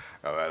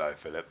 Oh, hello,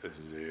 Philip, this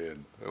is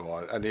Ian.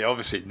 And he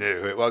obviously knew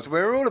who it was.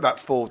 We were all about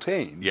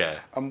 14. Yeah.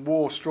 And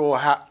wore straw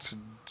hats,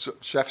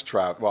 chef's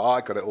trousers. Well,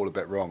 I got it all a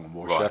bit wrong and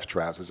wore chef's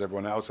trousers.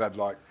 Everyone else had,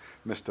 like,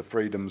 Mr.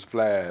 Freedom's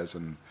flares.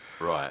 And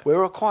we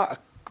were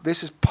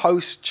this is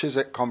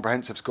post-Chiswick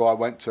Comprehensive School. I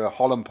went to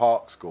Holland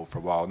Park School for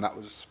a while, and that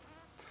was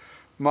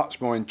much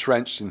more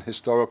entrenched in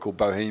historical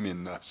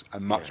bohemianness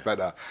and much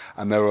better.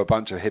 And there were a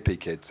bunch of hippie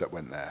kids that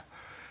went there.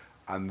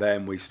 And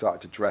then we started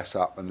to dress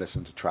up and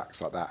listen to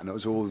tracks like that. And it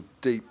was all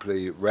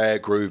deeply rare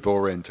groove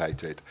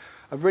orientated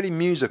and really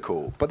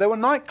musical. But there were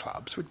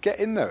nightclubs. We'd get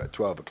in there at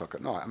 12 o'clock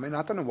at night. I mean,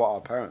 I don't know what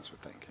our parents were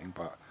thinking,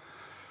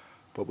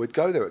 but we'd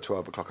go there at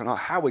 12 o'clock at night.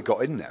 How we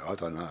got in there, I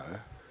don't know.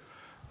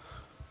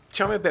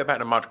 Tell me a bit about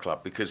the Mud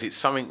Club, because it's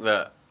something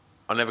that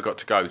I never got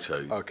to go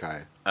to.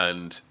 Okay.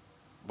 And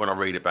when I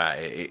read about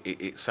it,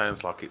 it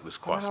sounds like it was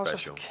quite special. I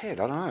was just a kid,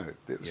 I don't know.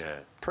 It was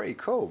pretty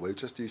cool. We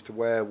just used to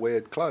wear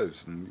weird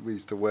clothes, and we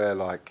used to wear,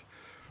 like,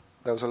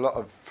 there was a lot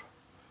of,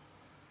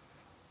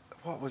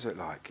 what was it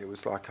like? It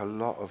was like a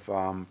lot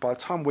of, by the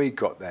time we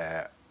got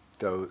there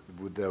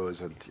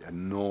was an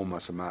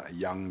enormous amount of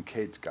young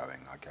kids going,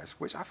 I guess,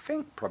 which I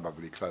think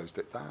probably closed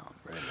it down,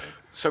 really.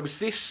 So was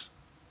this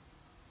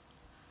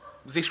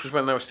was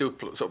when they were still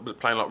sort of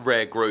playing like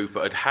rare groove,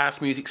 but had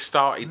house music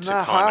started to kind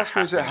of happen? No, house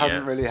music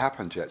hadn't really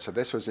happened yet. So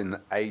this was in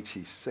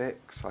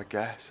 86, I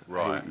guess,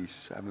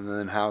 87, and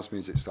then house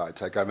music started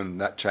to take over, and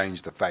that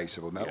changed the face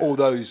of all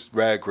those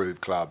rare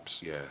groove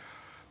clubs. Yeah,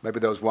 maybe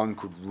there was one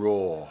called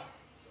Raw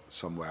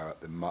somewhere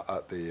at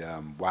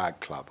the WAG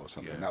Club or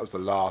something. That was the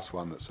last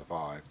one that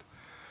survived,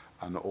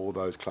 and all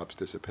those clubs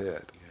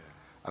disappeared.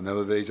 And there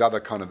were these other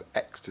kind of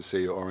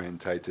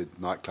ecstasy-orientated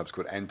nightclubs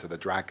called Enter the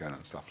Dragon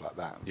and stuff like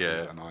that.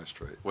 On High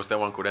Street. Was there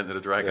one called Enter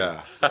the Dragon?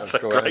 Yeah. That's a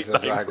great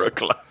name for a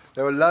club.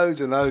 There were loads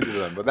and loads of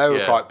them, but they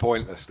were quite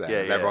pointless then.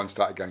 Everyone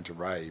started going to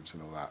raves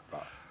and all that.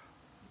 But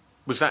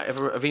was that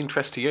ever of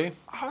interest to you?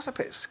 I was a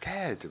bit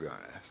scared, to be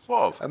honest.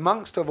 What?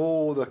 Amongst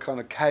all the kind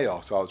of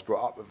chaos I was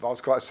brought up with, I was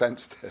quite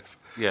sensitive.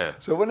 Yeah.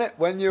 So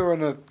when you're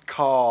in a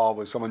car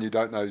with someone you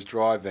don't know is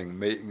driving,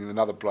 meeting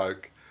another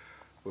bloke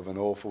with an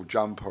awful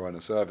jumper and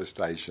a service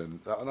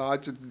station,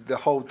 and the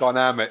whole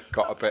dynamic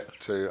got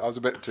I was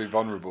a bit too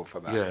vulnerable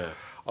for that. Yeah.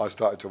 I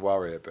started to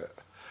worry a bit.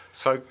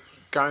 So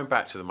going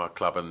back to the Mud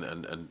Club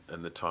and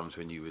the times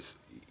when you was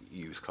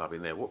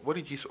clubbing there, what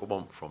did you sort of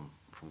want from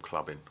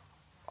clubbing?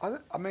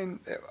 I mean,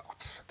 I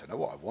don't know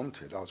what I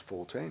wanted. I was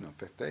 14 or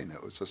 15.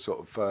 It was a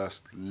sort of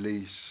first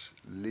lease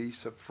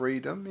of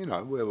freedom. You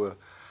know,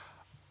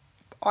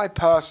 I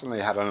personally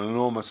had an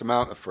enormous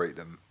amount of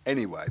freedom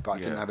anyway, but I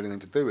didn't have anything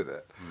to do with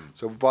it.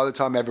 So by the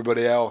time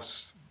everybody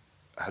else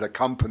had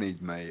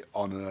accompanied me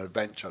on an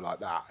adventure like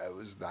that, it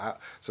was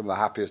some of the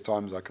happiest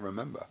times I can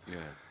remember. Yeah.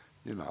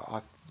 You know,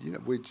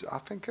 I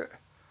think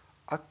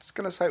I was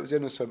going to say it was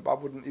innocent, but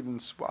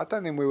I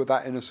don't think we were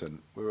that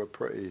innocent. We were a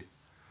pretty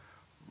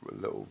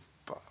little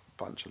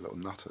bunch of little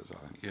nutters,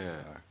 I think. Yeah.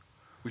 So.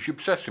 Was you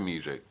obsessed with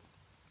music?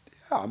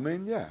 I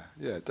mean, yeah,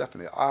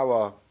 definitely.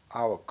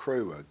 Our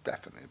crew were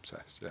definitely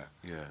obsessed.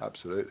 Yeah.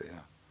 Absolutely.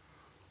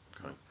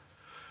 Yeah.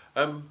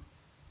 Okay.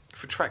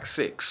 For track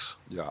 6.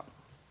 Yeah.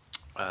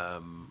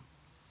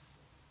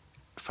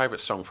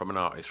 Favourite song from an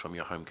artist from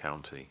your home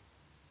county?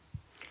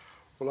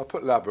 Well, I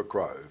put Ladbroke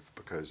Grove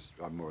because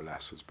I more or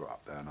less was brought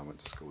up there and I went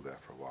to school there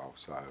for a while.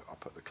 So I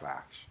put The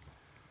Clash.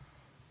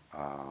 I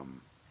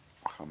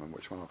can't remember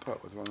which one I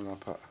put. Which one did I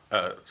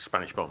put?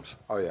 Spanish Bombs.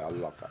 Oh yeah, I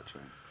love that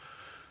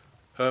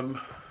tune.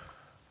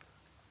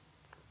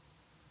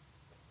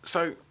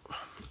 So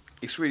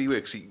it's really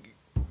weird because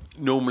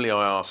normally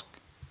I ask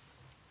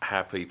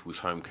how people's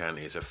home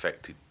county has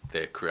affected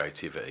their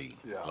creativity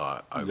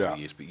over the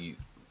years, but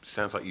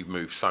sounds like you've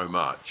moved so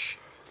much.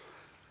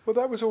 Well,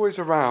 that was always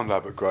around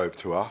Ladbroke Grove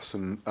to us,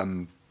 and I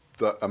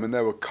mean,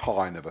 they were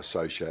kind of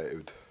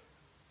associated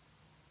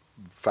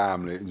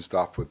family and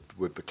stuff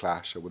with the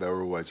Clash. They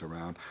were always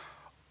around.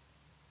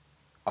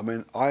 I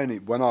mean,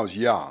 when I was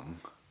young,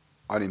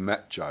 I only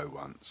met Joe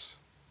once,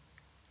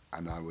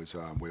 and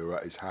we were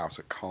at his house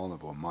at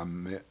Carnival.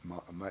 And me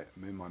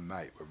and my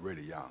mate were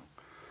really young,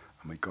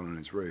 and we'd gone on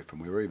his roof,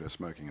 and we were either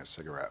smoking a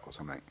cigarette or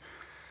something,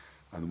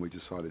 and we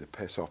decided to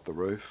piss off the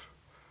roof,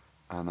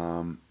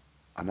 and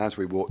as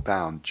we walked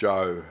down,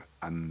 Joe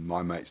and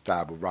my mate's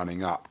dad were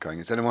running up, going,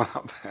 "Is anyone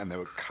up there?" And they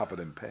were covered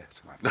in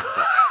piss. And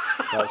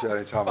that's the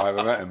only time I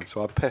ever met him.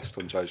 So I pissed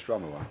on Joe's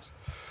drummer once.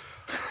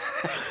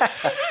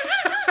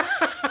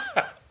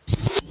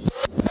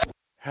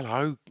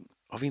 Hello,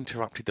 I've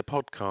interrupted the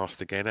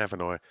podcast again,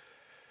 haven't I?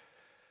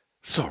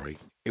 Sorry,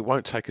 it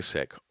won't take a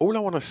sec. All I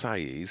want to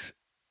say is,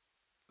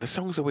 the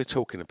songs that we're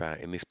talking about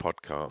in this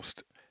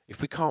podcast,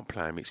 if we can't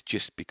play them, it's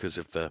just because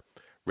of the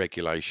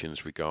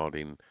regulations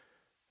regarding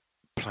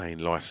playing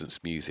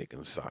licensed music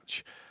and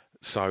such.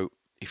 So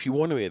if you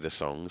want to hear the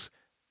songs,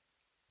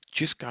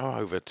 just go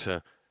over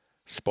to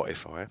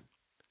Spotify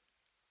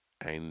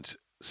and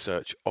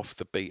search Off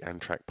the Beat and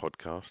Track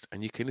podcast,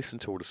 and you can listen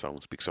to all the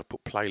songs because I've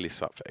put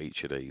playlists up for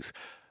each of these.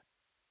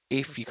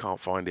 If you can't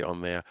find it on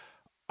there,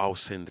 I'll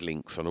send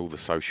links on all the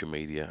social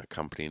media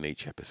accompanying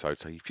each episode,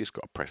 so you've just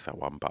got to press that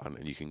one button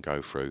and you can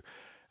go through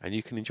and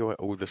you can enjoy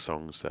all the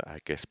songs that our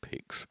guest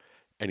picks.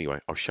 Anyway,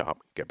 I'll shut up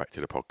and get back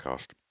to the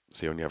podcast.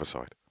 See you on the other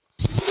side.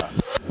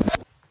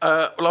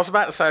 Well, I was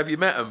about to say, have you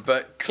met him?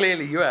 But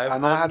clearly you have.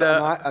 And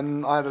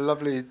I had a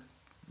lovely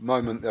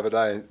moment the other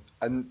day,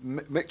 and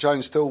Mick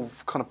Jones still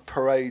kind of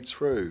parades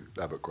through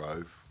Ladbroke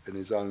Grove in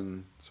his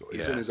own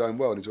he's in his own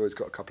world. He's always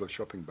got a couple of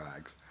shopping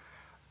bags,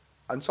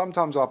 and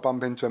sometimes I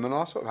bump into him and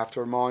I sort of have to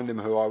remind him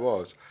who I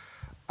was.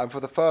 And for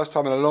the first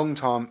time in a long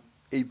time,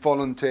 he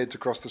volunteered to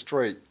cross the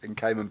street and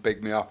came and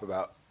bigged me up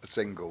about a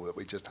single that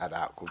we just had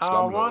out called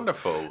Slumlord. Oh,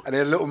 wonderful. And he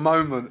had a little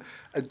moment,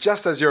 and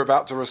just as you're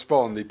about to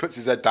respond, he puts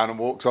his head down and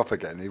walks off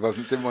again. He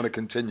didn't want to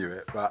continue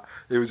it, but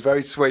it was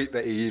very sweet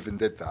that he even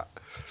did that.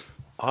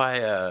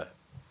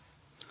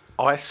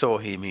 I saw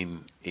him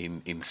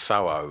in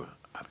Soho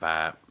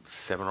about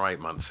 7 or 8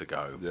 months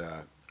ago.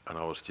 Yeah. And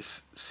I was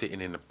just sitting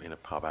in a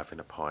pub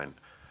having a pint,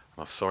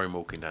 and I saw him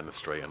walking down the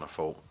street, and I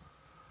thought,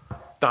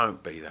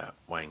 don't be that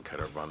wanker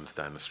that runs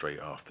down the street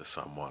after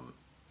someone.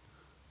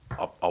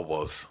 I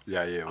was.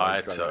 Yeah, yeah. I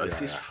had to.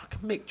 It's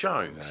fucking Mick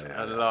Jones.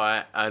 And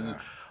I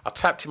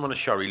tapped him on the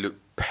shoulder. He looked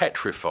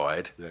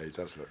petrified. Yeah, he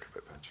does look a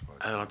bit petrified.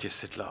 And I just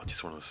said, look, I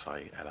just want to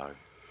say hello.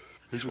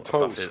 He's a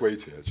total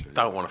sweetie, actually.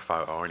 Don't want a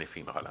photo or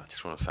anything like that. I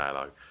just want to say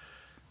hello.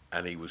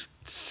 And he was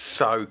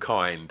so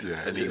kind.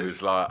 Yeah, and he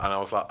was like, and I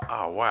was like,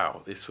 oh,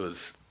 wow, this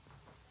was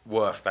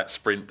worth that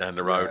sprint down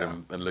the road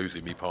and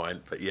losing me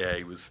pint. But yeah,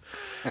 he was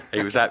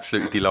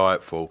absolutely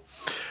delightful.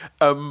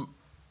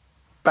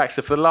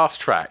 Baxter, for the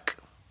last track,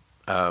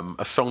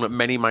 a song that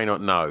many may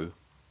not know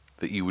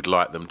that you would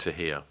like them to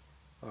hear.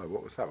 Oh,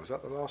 what was that? Was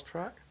that the last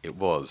track? It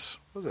was.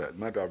 Was it?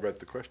 Maybe I read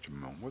the question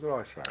wrong. What did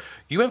I say?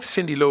 You went for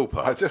Cyndi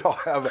Lauper.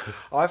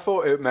 I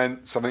thought it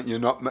meant something you're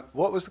not...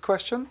 What was the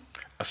question?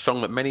 A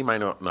song that many may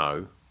not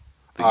know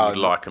that you would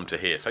like them to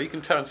hear. So you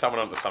can turn someone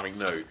onto something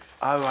new.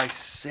 Oh, I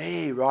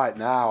see. Right,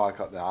 now I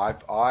got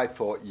that. I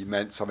thought you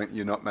meant something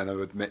you're not meant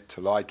to admit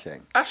to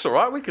liking. That's all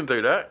right, we can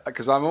do that.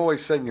 Because I'm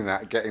always singing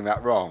that and getting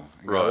that wrong.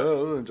 Right.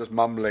 And just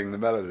mumbling the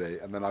melody.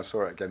 And then I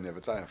saw it again the other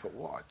day and I thought,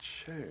 what a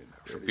tune.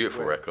 It's really a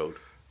beautiful record.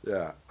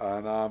 Yeah.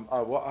 And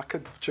I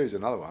could choose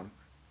another one.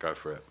 Go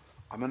for it.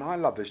 I mean, I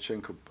love this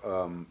tune called,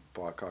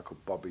 by a guy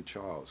called Bobby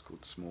Charles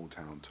called Small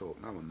Town Talk.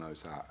 No one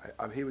knows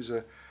that. He was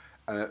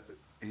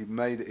he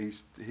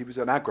was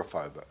an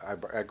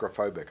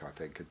agoraphobic, I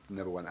think. It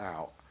never went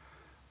out.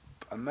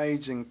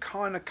 Amazing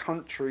kind of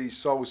country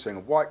soul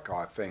singer, white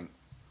guy, I think,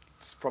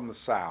 from the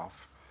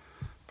South.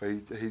 But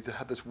he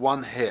had this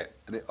one hit,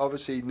 and it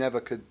obviously he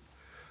never could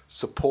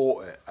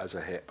support it as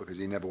a hit because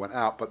he never went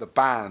out. But the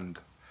band,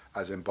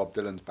 as in Bob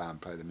Dylan's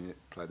band, play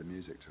the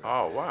music to it.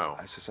 Oh, wow.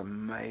 It's this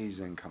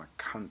amazing kind of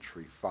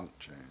country funk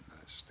tune.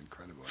 It's just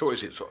incredible. So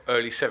is it sort of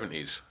early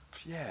 70s?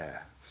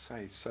 Yeah,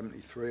 say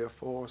 73 or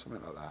 4 or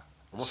something like that.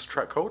 And what's the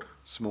track called?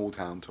 Small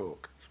Town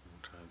Talk. Small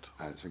Town Talk.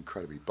 And it's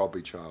incredibly.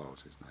 Bobby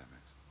Charles, his name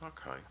is.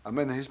 Okay. I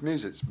mean, his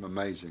music's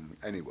amazing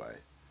anyway.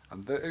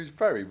 And it was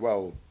very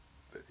well,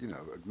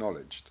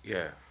 acknowledged.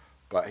 Yeah.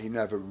 But he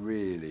never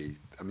really,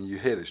 I mean, you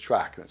hear this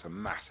track and it's a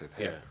massive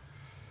hit. Yeah.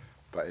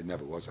 But it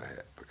never was a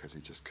hit because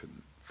he just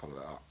couldn't follow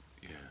it up.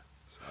 Yeah.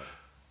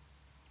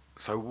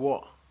 So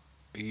what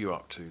are you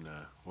up to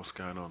now? What's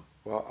going on?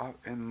 Well,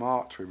 in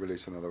March we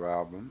released another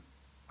album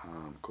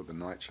called The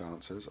Night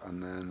Chances,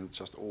 and then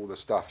just all the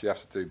stuff you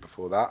have to do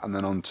before that, and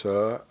then on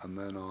tour, and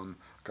then on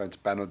going to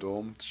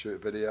Benidorm to shoot a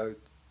video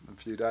in a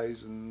few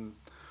days, and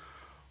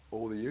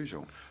all the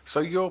usual. So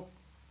your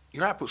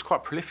output's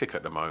quite prolific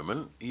at the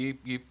moment.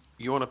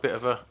 You on a bit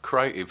of a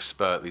creative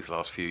spurt these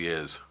last few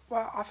years?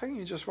 Well, I think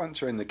you just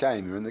once you're in the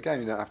game, you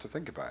don't have to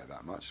think about it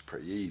that much. It's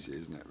pretty easy,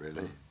 isn't it,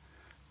 really?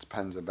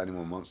 Depends if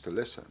anyone wants to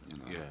listen,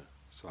 Yeah.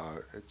 So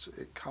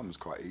it comes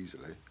quite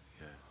easily.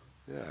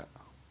 Yeah. Yeah.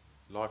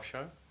 Live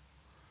show?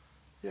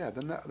 Yeah,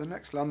 the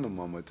next London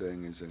one we're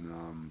doing is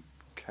in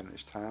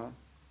Kentish Town.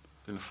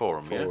 In the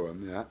Forum,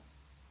 yeah.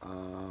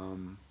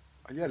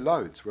 Yeah,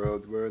 loads.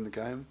 We're in the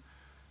game.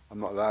 I'm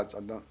not allowed. I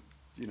don't.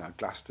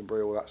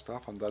 Glastonbury, all that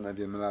stuff. I don't know if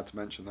you're allowed to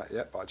mention that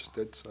yet, but I just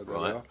did. So there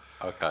we are.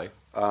 Okay.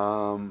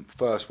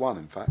 First one,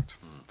 in fact.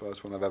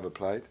 First one I've ever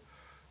played.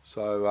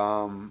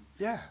 So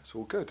yeah, it's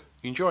all good.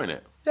 You enjoying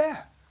it?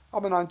 Yeah. I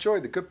mean, I enjoy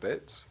the good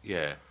bits.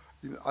 Yeah.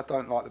 I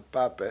don't like the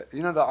bad bit.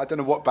 That I don't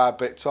know what bad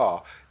bits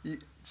are.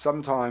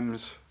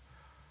 Sometimes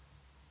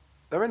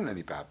there isn't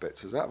any bad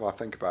bits, is that? If I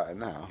think about it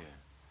now. Yeah.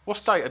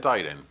 What's day to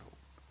day then?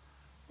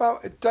 Well,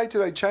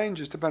 day-to-day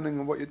changes depending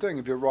on what you're doing.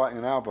 If you're writing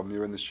an album,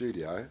 you're in the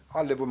studio.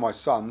 I live with my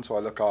son, so I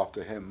look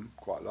after him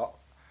quite a lot.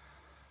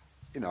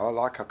 I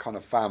like a kind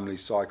of family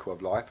cycle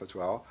of life as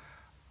well.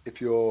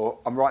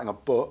 I'm writing a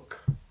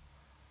book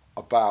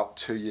about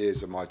 2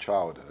 years of my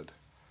childhood,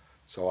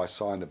 so I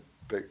signed a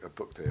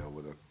book deal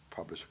with a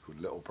publisher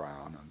called Little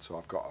Brown, and so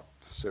I've got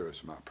a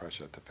serious amount of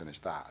pressure to finish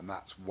that, and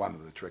that's one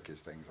of the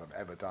trickiest things I've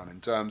ever done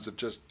in terms of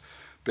just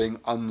being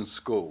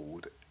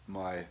unschooled.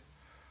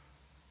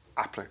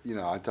 I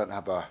don't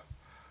have a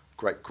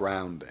great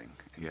grounding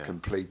in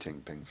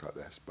completing things like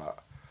this,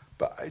 but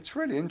it's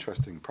really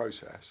interesting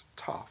process,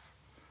 tough.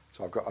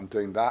 So I'm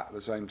doing that at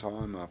the same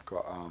time. I've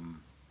got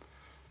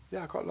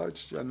I've got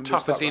loads.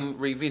 Tough as in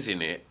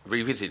revisiting it.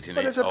 But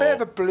there's a bit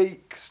of a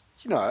bleak,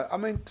 I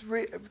mean,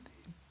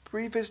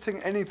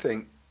 revisiting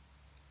anything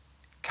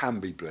can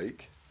be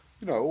bleak.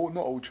 Not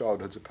all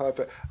childhoods are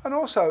perfect, and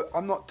also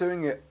I'm not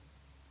doing it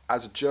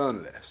as a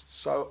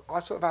journalist, so I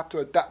sort of have to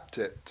adapt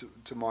it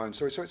to my own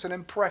story. So it's an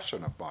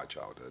impression of my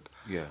childhood.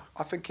 Yeah.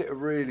 I think it'll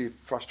really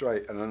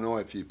frustrate and annoy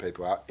a few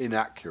people how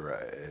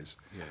inaccurate it is.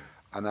 Yeah.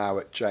 And how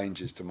it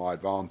changes to my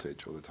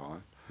advantage all the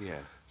time. Yeah.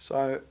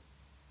 So,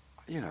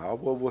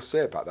 we'll see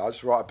about that. I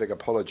just write a big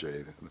apology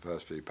in the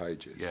first few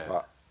pages. Yeah.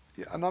 But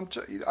and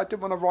I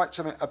didn't want to write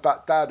something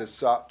about Dad as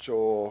such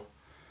or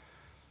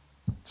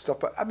stuff,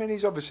 but I mean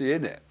he's obviously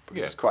in it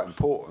because it's quite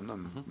important,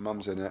 and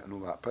Mum's in it and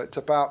all that. But it's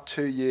about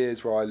 2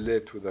 years where I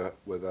lived with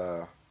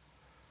a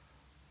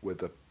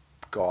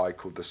guy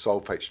called the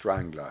Sulphate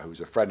Strangler, who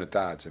was a friend of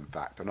Dad's, in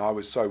fact. And I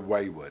was so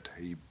wayward,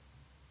 he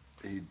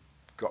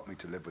got me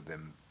to live with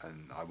him,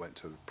 and I went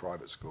to the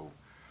private school.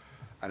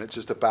 And it's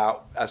just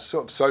about a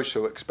sort of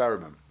social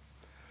experiment.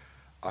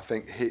 I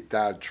think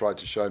Dad tried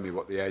to show me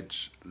what the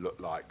edge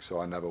looked like,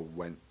 so I never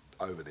went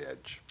over the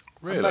edge.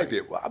 Really?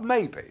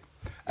 Maybe.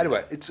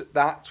 Anyway,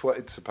 that's what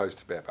it's supposed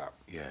to be about.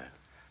 Yeah.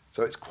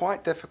 So it's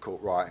quite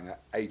difficult writing at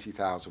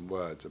 80,000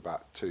 words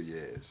about 2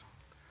 years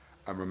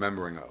and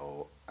remembering it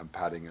all and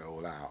padding it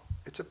all out.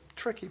 It's a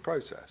tricky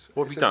process.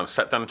 What have you done?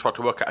 Sat down and tried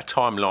to work out a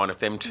timeline of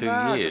them 2 years?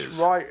 I just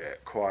write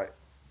it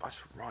I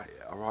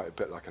write a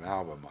bit like an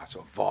album. I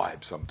sort of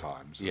vibe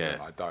sometimes. And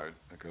then I don't.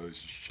 I go, this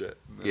is shit.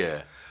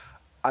 Yeah.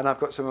 And I've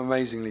got some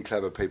amazingly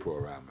clever people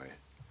around me.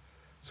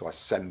 So I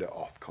send it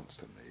off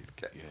constantly,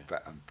 get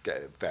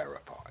it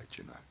verified,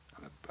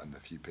 and a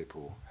few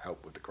people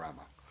help with the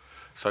grammar.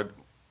 So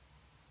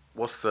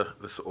what's the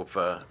sort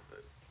of,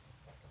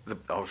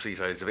 obviously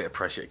there's a bit of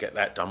pressure to get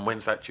that done.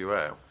 When's that due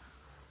out?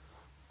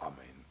 I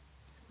mean,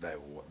 they'll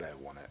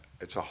want it.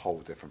 It's a whole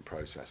different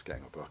process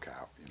getting a book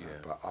out,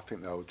 but I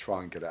think they'll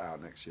try and get it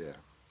out next year.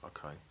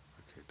 Okay,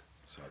 wicked.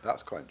 So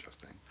that's quite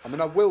interesting. I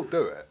mean, I will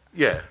do it.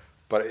 Yeah.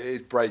 But it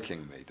is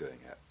breaking me doing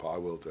it, but I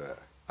will do it.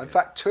 In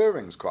fact,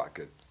 touring's quite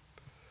good.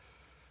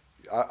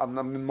 I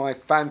mean, my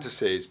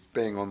fantasy is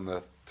being on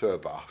the tour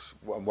bus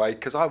and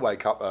because I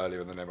wake up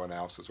earlier than everyone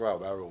else as well.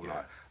 They're all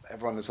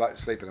everyone is like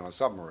sleeping on a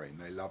submarine.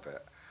 They love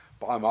it.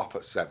 But I'm up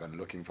at 7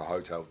 looking for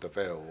Hotel de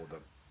Ville or the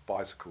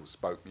Bicycle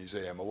Spoke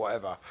Museum or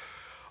whatever.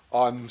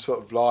 I'm sort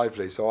of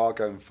lively, so I'll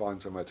go and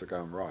find somewhere to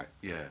go and write.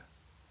 Yeah.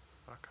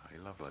 Okay,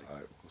 lovely. So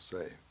we'll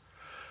see.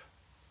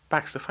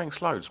 Baxter,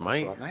 thanks loads,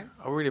 mate. That's all right, mate.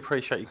 I really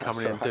appreciate you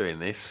coming in and doing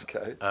this.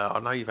 Okay. I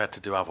know you've had to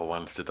do other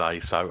ones today,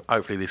 so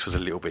hopefully this was a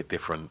little bit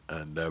different,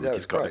 and we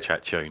just got to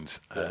chat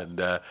tunes.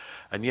 Yeah.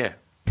 And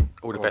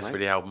all the best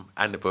with the album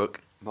and the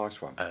book.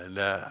 Nice one. And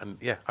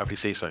hopefully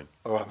see you soon.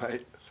 All right,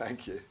 mate.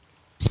 Thank you.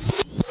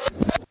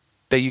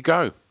 There you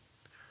go.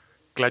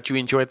 Glad you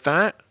enjoyed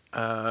that.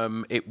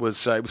 It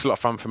was a lot of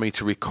fun for me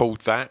to record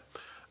that.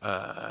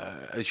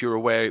 As you're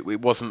aware,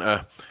 it wasn't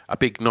a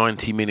big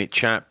 90-minute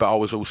chat, but I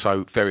was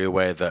also very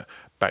aware that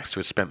Baxter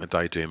had spent the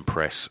day doing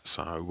press,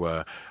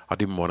 so I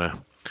didn't want to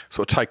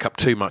sort of take up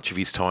too much of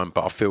his time.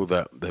 But I feel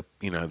that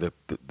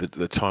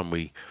the time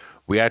we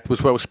had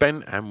was well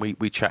spent, and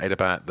we chatted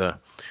about the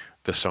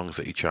songs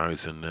that he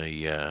chose and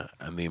the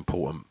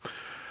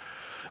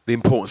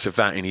importance of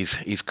that in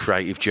his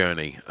creative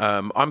journey.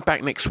 I'm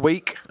back next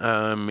week.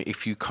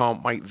 If you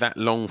can't wait that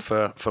long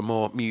for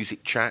more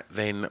music chat,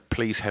 then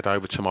please head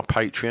over to my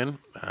Patreon.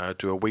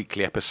 Do a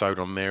weekly episode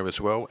on there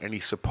as well. Any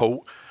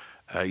support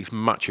is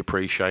much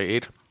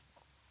appreciated.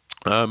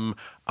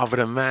 Other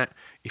than that,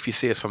 if you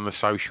see us on the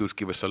socials,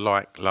 give us a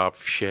like,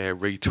 love, share,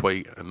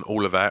 retweet, and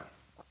all of that.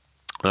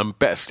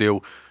 Better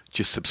still,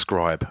 just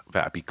subscribe.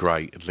 That'd be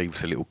great. And leave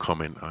us a little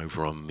comment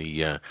over on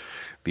the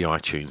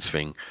iTunes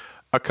thing.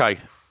 Okay.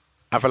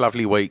 Have a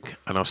lovely week,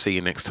 and I'll see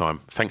you next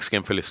time. Thanks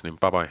again for listening.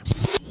 Bye-bye.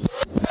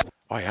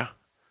 Oh, yeah?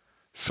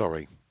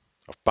 Sorry,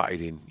 I've butted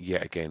in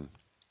yet again.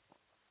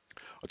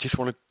 I just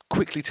want to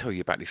quickly tell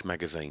you about this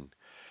magazine.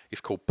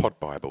 It's called Pod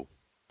Bible.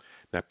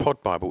 Now,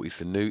 Pod Bible is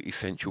the new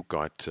essential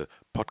guide to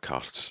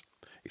podcasts.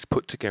 It's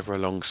put together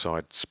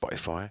alongside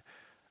Spotify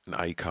and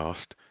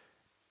Acast,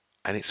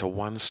 and it's a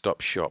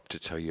one-stop shop to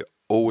tell you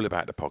all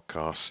about the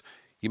podcasts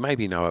you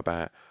maybe know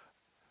about,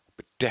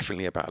 but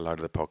definitely about a load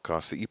of the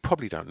podcasts that you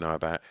probably don't know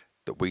about,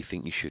 that we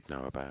think you should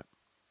know about.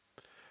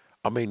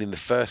 I mean, in the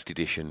first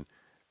edition,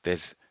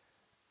 there's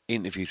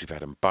interviews with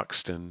Adam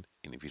Buxton,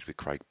 interviews with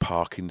Craig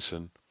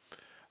Parkinson,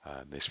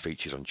 there's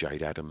features on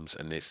Jade Adams,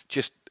 and there's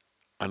just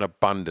an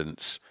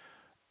abundance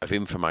of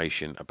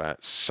information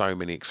about so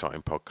many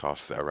exciting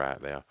podcasts that are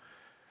out there.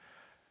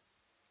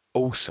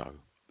 Also,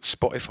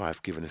 Spotify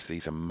have given us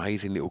these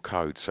amazing little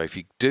codes. So if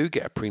you do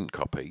get a print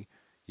copy,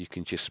 you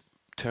can just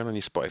turn on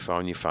your Spotify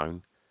on your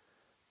phone,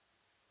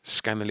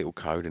 scan the little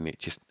code, and it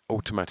just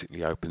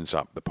automatically opens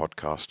up the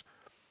podcast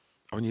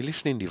on your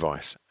listening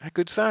device. How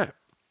good's that?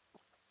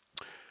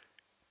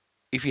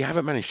 If you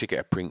haven't managed to get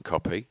a print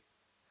copy,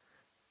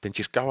 then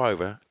just go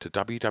over to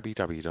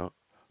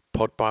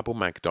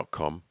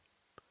www.podbiblemag.com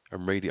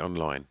and read it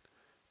online,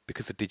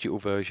 because the digital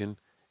version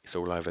is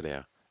all over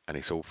there and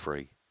it's all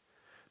free.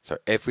 So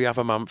every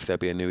other month there'll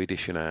be a new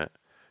edition out.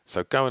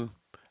 So go and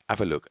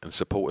have a look and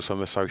support us on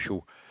the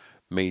social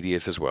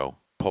medias as well.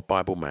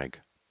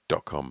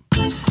 podbiblemag.com.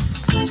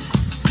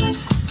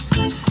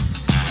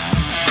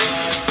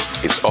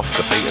 It's Off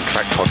the Beaten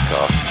Track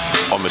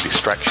podcast on the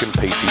Distraction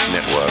Pieces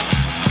Network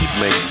with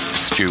me,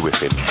 Stu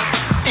Whiffen.